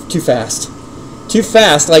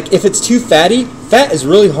 like if it's too fatty, fat is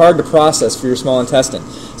really hard to process for your small intestine.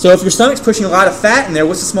 So if your stomach's pushing a lot of fat in there,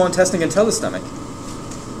 what's the small intestine going to tell the stomach?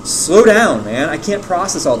 Slow down, man. I can't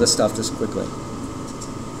process all this stuff this quickly.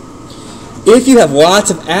 If you have lots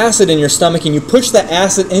of acid in your stomach and you push that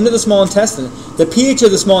acid into the small intestine, the pH of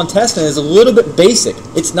the small intestine is a little bit basic.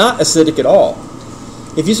 It's not acidic at all.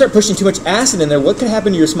 If you start pushing too much acid in there, what can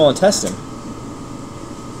happen to your small intestine?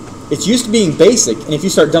 It's used to being basic, and if you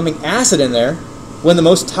start dumping acid in there, one of the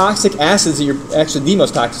most toxic acids the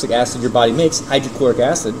most toxic acid your body makes, hydrochloric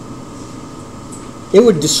acid, it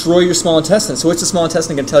would destroy your small intestine. So what's the small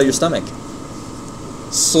intestine going to tell your stomach?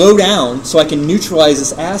 Slow down so I can neutralize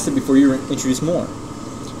this acid before you introduce more.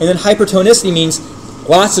 And then hypertonicity means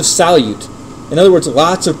lots of solute. In other words,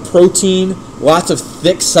 lots of protein, lots of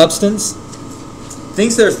thick substance.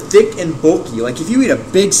 Things that are thick and bulky. Like if you eat a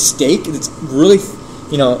big steak that's really,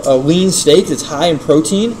 a lean steak that's high in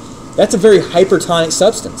protein, that's a very hypertonic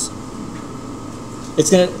substance.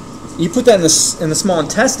 You put that in the small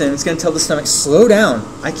intestine, it's going to tell the stomach, slow down.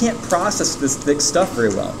 I can't process this thick stuff very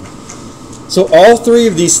well. So all three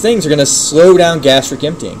of these things are going to slow down gastric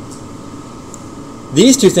emptying.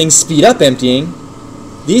 These two things speed up emptying.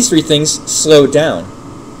 These three things slow down.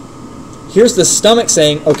 Here's the stomach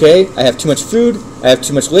saying, okay, I have too much food, I have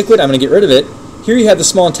too much liquid, I'm going to get rid of it. Here you have the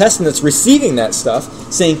small intestine that's receiving that stuff,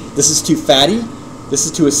 saying, this is too fatty, this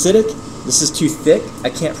is too acidic, this is too thick, I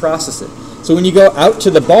can't process it. So when you go out to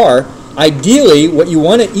the bar, ideally what you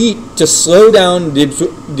want to eat to slow down the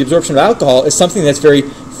absorption of alcohol is something that's very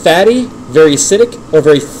fatty, very acidic, or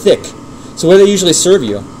very thick. So what do they usually serve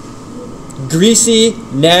you? Greasy,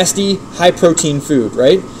 nasty, high-protein food,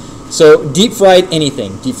 right? So deep-fried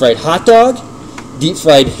anything. Deep-fried hot dog,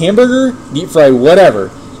 deep-fried hamburger, deep-fried whatever.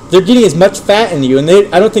 They're getting as much fat in you, and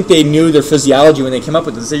I don't think they knew their physiology when they came up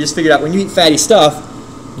with this. They just figured out when you eat fatty stuff,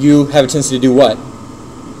 you have a tendency to do what?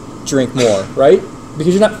 Drink more, right?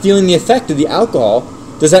 Because you're not feeling the effect of the alcohol.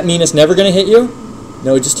 Does that mean it's never going to hit you?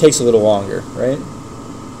 No, it just takes a little longer, right?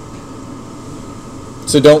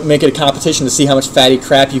 So don't make it a competition to see how much fatty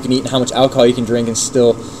crap you can eat and how much alcohol you can drink and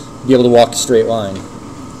still be able to walk a straight line.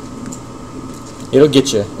 It'll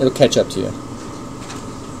get you. It'll catch up to you.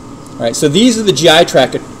 All right, so these are the GI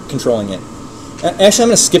tract controlling it. Actually, I'm going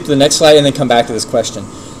to skip to the next slide and then come back to this question.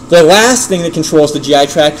 The last thing that controls the GI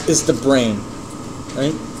tract is the brain.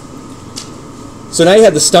 Right? So now you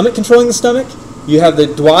have the stomach controlling the stomach, you have the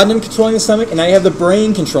duodenum controlling the stomach, and now you have the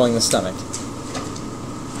brain controlling the stomach.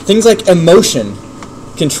 Things like emotion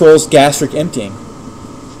controls gastric emptying.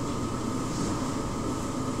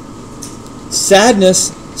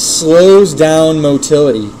 Sadness slows down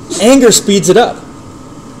motility. Anger speeds it up.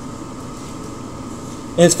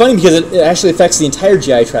 And it's funny because it actually affects the entire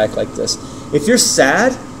GI tract like this. If you're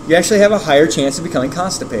sad, you actually have a higher chance of becoming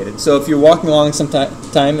constipated. So if you're walking along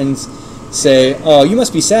sometime and say, oh, you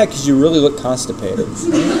must be sad because you really look constipated.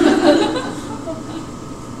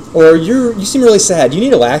 Or you seem really sad. Do you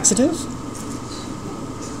need a laxative?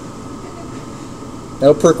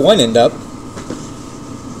 That'll perk one end up.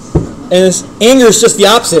 And anger is just the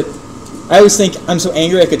opposite. I always think, I'm so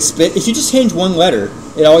angry I could spit. If you just change one letter,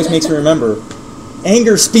 it always makes me remember.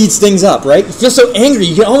 Anger speeds things up, right? You feel so angry,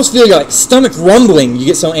 you can almost feel your stomach rumbling. You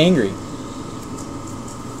get so angry.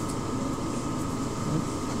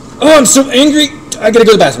 oh, I'm so angry, I gotta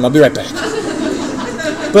go to the bathroom, I'll be right back.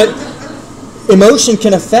 But emotion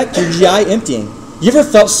can affect your GI emptying. You ever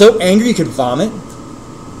felt so angry you could vomit?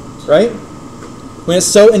 Right? When it's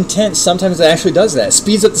so intense, sometimes it actually does that. It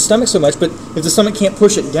speeds up the stomach so much, but if the stomach can't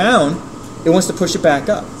push it down, it wants to push it back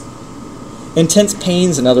up. Intense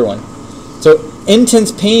pain's another one. So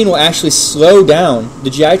intense pain will actually slow down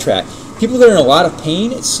the GI tract. People that are in a lot of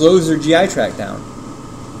pain, it slows their GI tract down.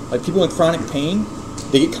 Like people in chronic pain,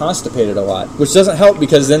 they get constipated a lot, which doesn't help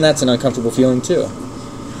because then that's an uncomfortable feeling too.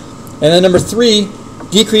 And then number 3,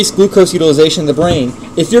 decreased glucose utilization in the brain.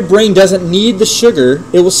 If your brain doesn't need the sugar,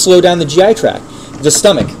 it will slow down the GI tract. The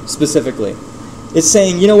stomach, specifically. It's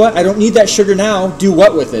saying, you know what, I don't need that sugar now, do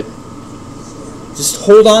what with it? Just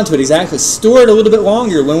hold on to it, exactly. Store it a little bit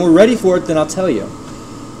longer. When we're ready for it, then I'll tell you.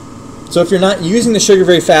 So if you're not using the sugar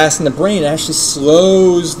very fast in the brain, it actually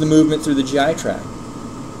slows the movement through the GI tract.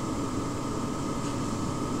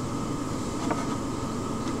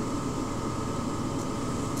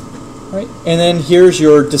 Right? And then here's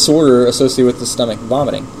your disorder associated with the stomach,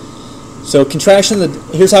 vomiting. So contraction,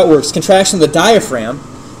 here's how it works. Contraction of the diaphragm,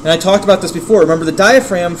 and I talked about this before. Remember the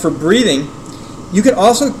diaphragm for breathing, you can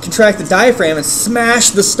also contract the diaphragm and smash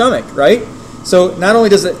the stomach, right? So not only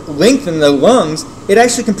does it lengthen the lungs, it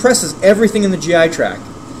actually compresses everything in the GI tract.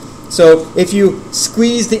 So if you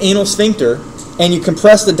squeeze the anal sphincter and you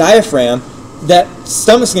compress the diaphragm, that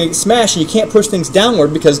stomach's going to get smashed and you can't push things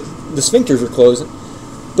downward because the sphincters are closed.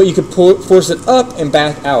 But you can force it up and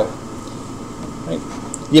back out. Right?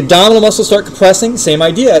 The abdominal muscles start compressing, same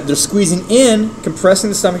idea. They're squeezing in, compressing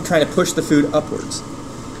the stomach, trying to push the food upwards.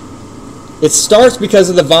 It starts because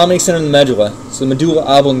of the vomiting center in the medulla, so the medulla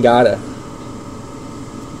oblongata.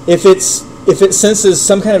 If it senses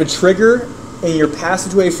some kind of a trigger in your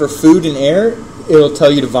passageway for food and air, it'll tell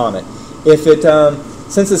you to vomit. If it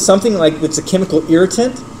senses something like it's a chemical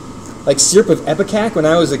irritant, like syrup of ipecac, when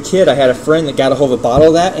I was a kid, I had a friend that got a hold of a bottle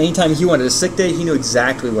of that. Anytime he wanted a sick day, he knew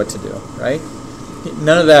exactly what to do, right?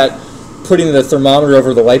 None of that putting the thermometer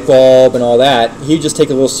over the light bulb and all that. He'd just take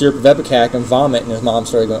a little syrup of ipecac and vomit, and his mom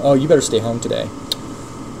started going, oh, you better stay home today.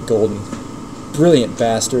 Golden. Brilliant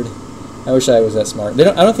bastard. I wish I was that smart.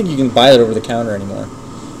 I don't think you can buy that over the counter anymore.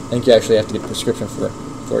 I think you actually have to get a prescription for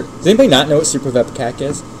it. Does anybody not know what syrup of ipecac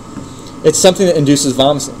is? It's something that induces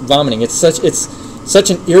vomiting. It's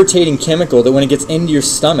such an irritating chemical that when it gets into your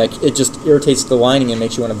stomach, it just irritates the lining and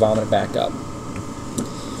makes you want to vomit it back up.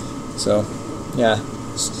 So, yeah.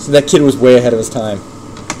 So that kid was way ahead of his time.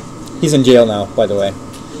 He's in jail now, by the way.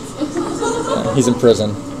 He's in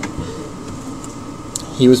prison.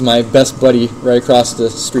 He was my best buddy right across the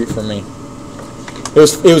street from me.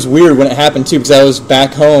 It was weird when it happened too, because I was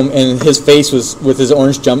back home and his face was with his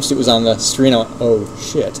orange jumpsuit was on the street, and I went, oh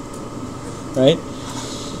shit. Right?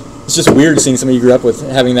 It's just weird seeing somebody you grew up with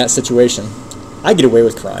having that situation. I get away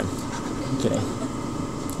with crime.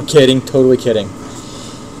 I'm kidding, totally kidding.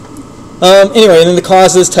 Anyway, and then the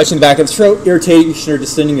causes, touching the back of the throat, irritation or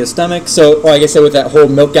distending of the stomach. So, like I said, with that whole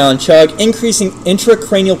milk gallon chug, increasing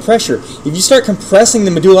intracranial pressure. If you start compressing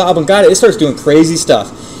the medulla oblongata, it starts doing crazy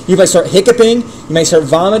stuff. You might start hiccuping, you might start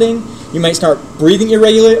vomiting, you might start breathing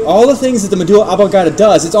irregularly. All the things that the medulla oblongata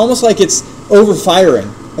does, it's almost like it's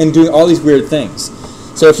overfiring and doing all these weird things.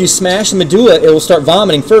 So if you smash the medulla, it will start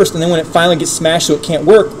vomiting first, and then when it finally gets smashed so it can't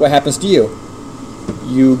work, what happens to you?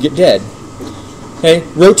 You get dead. Okay,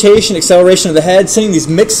 rotation, acceleration of the head, sending these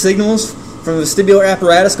mixed signals from the vestibular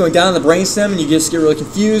apparatus going down the brainstem, and you just get really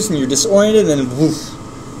confused and you're disoriented, and then woof,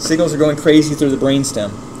 signals are going crazy through the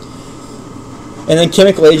brainstem. And then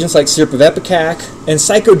chemical agents like syrup of ipecac and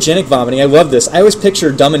psychogenic vomiting. I love this. I always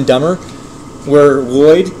picture Dumb and Dumber, where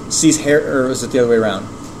Lloyd sees Harry, or is it the other way around?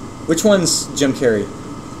 Which one's Jim Carrey?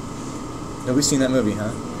 Nobody's seen that movie,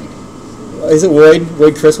 huh? Is it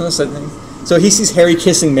Lloyd Christmas, I think? So he sees Harry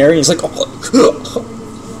kissing Mary, and he's like, oh,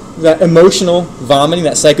 that emotional vomiting,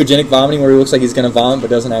 that psychogenic vomiting where he looks like he's going to vomit but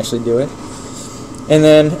doesn't actually do it. And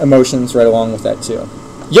then emotions right along with that too.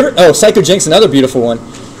 Psychogenic's another beautiful one.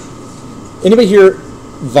 Anybody here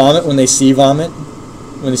vomit when they see vomit?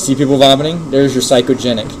 When they see people vomiting? There's your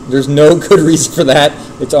psychogenic. There's no good reason for that.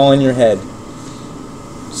 It's all in your head.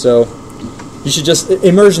 So you should just,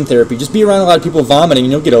 immersion therapy, just be around a lot of people vomiting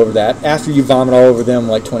and you'll get over that after you vomit all over them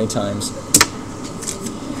like 20 times.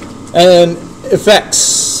 And effects.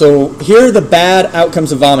 So here are the bad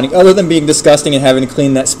outcomes of vomiting, other than being disgusting and having to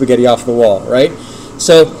clean that spaghetti off the wall, right?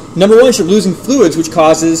 So number one is you're losing fluids, which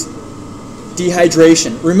causes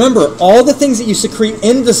dehydration. Remember, all the things that you secrete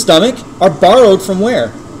into the stomach are borrowed from where?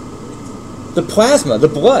 The plasma, the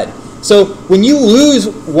blood. So when you lose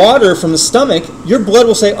water from the stomach, your blood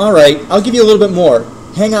will say, all right, I'll give you a little bit more.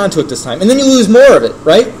 Hang on to it this time. And then you lose more of it,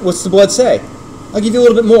 right? What's the blood say? I'll give you a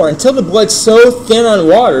little bit more. Until the blood's so thin on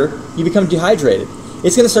water, you become dehydrated.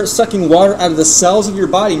 It's going to start sucking water out of the cells of your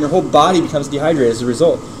body, and your whole body becomes dehydrated as a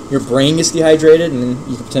result. Your brain gets dehydrated, and then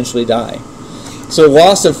you can potentially die. So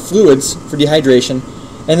loss of fluids for dehydration.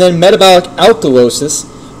 And then metabolic alkalosis.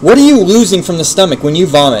 What are you losing from the stomach when you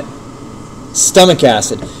vomit? Stomach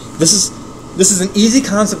acid. This is an easy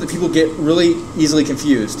concept that people get really easily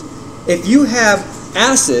confused. If you have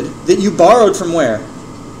acid that you borrowed from where?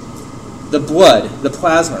 The blood, the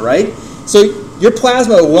plasma, right? So your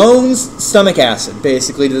plasma loans stomach acid,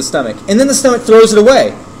 basically, to the stomach. And then the stomach throws it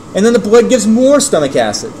away. And then the blood gives more stomach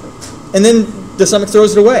acid. And then the stomach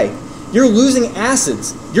throws it away. You're losing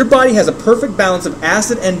acids. Your body has a perfect balance of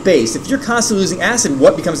acid and base. If you're constantly losing acid,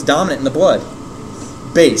 what becomes dominant in the blood?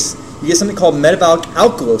 Base. You get something called metabolic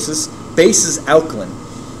alkalosis. Base is alkaline.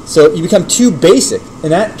 So you become too basic,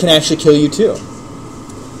 and that can actually kill you too.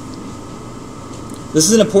 This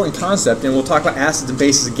is an important concept, and we'll talk about acids and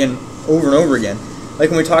bases again over and over again. Like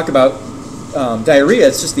when we talk about diarrhea,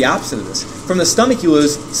 it's just the opposite of this. From the stomach, you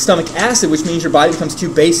lose stomach acid, which means your body becomes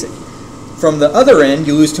too basic. From the other end,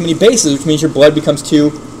 you lose too many bases, which means your blood becomes too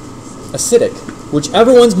acidic.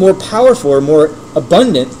 Whichever one's more powerful or more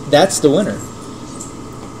abundant, that's the winner.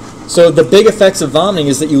 So the big effects of vomiting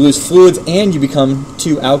is that you lose fluids and you become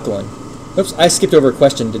too alkaline. Oops, I skipped over a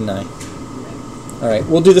question, didn't I? All right,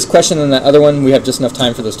 we'll do this question and that other one. We have just enough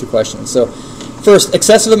time for those two questions. So first,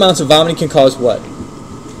 excessive amounts of vomiting can cause what?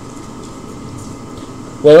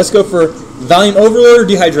 Well, let's go for volume overload or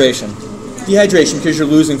dehydration. Dehydration, because you're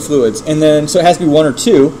losing fluids. And then, so it has to be one or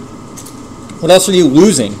two. What else are you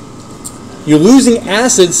losing? You're losing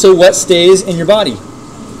acid, so what stays in your body?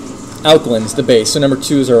 Alkalines, the base. So number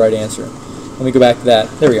 2 is our right answer. Let me go back to that.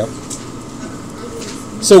 There we go.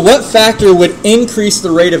 So what factor would increase the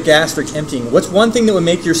rate of gastric emptying? What's one thing that would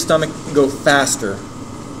make your stomach go faster?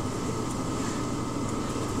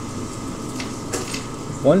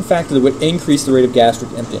 One factor that would increase the rate of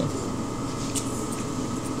gastric emptying.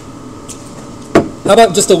 How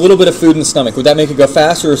about just a little bit of food in the stomach? Would that make it go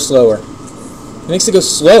faster or slower? It makes it go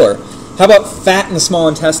slower. How about fat in the small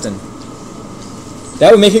intestine?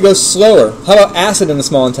 That would make it go slower. How about acid in the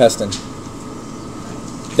small intestine?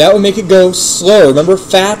 That would make it go slower. Remember,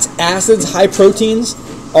 fats, acids, high proteins,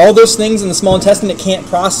 all those things in the small intestine, it can't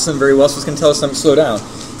process them very well, so it's going to tell the stomach to slow down.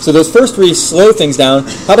 So those first 3 slow things down.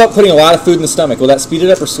 How about putting a lot of food in the stomach? Will that speed it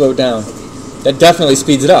up or slow it down? That definitely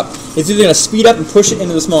speeds it up. It's either going to speed up and push it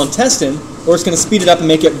into the small intestine, or it's going to speed it up and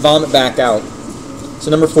make it vomit back out. So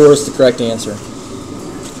number 4 is the correct answer.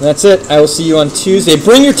 And that's it. I will see you on Tuesday.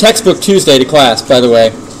 Bring your textbook Tuesday to class, by the way.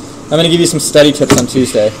 I'm going to give you some study tips on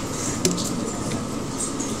Tuesday.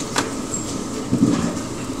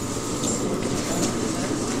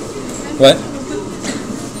 What?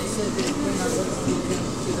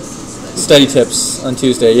 Study tips on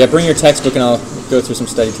Tuesday. Yeah, bring your textbook and I'll go through some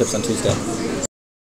study tips on Tuesday.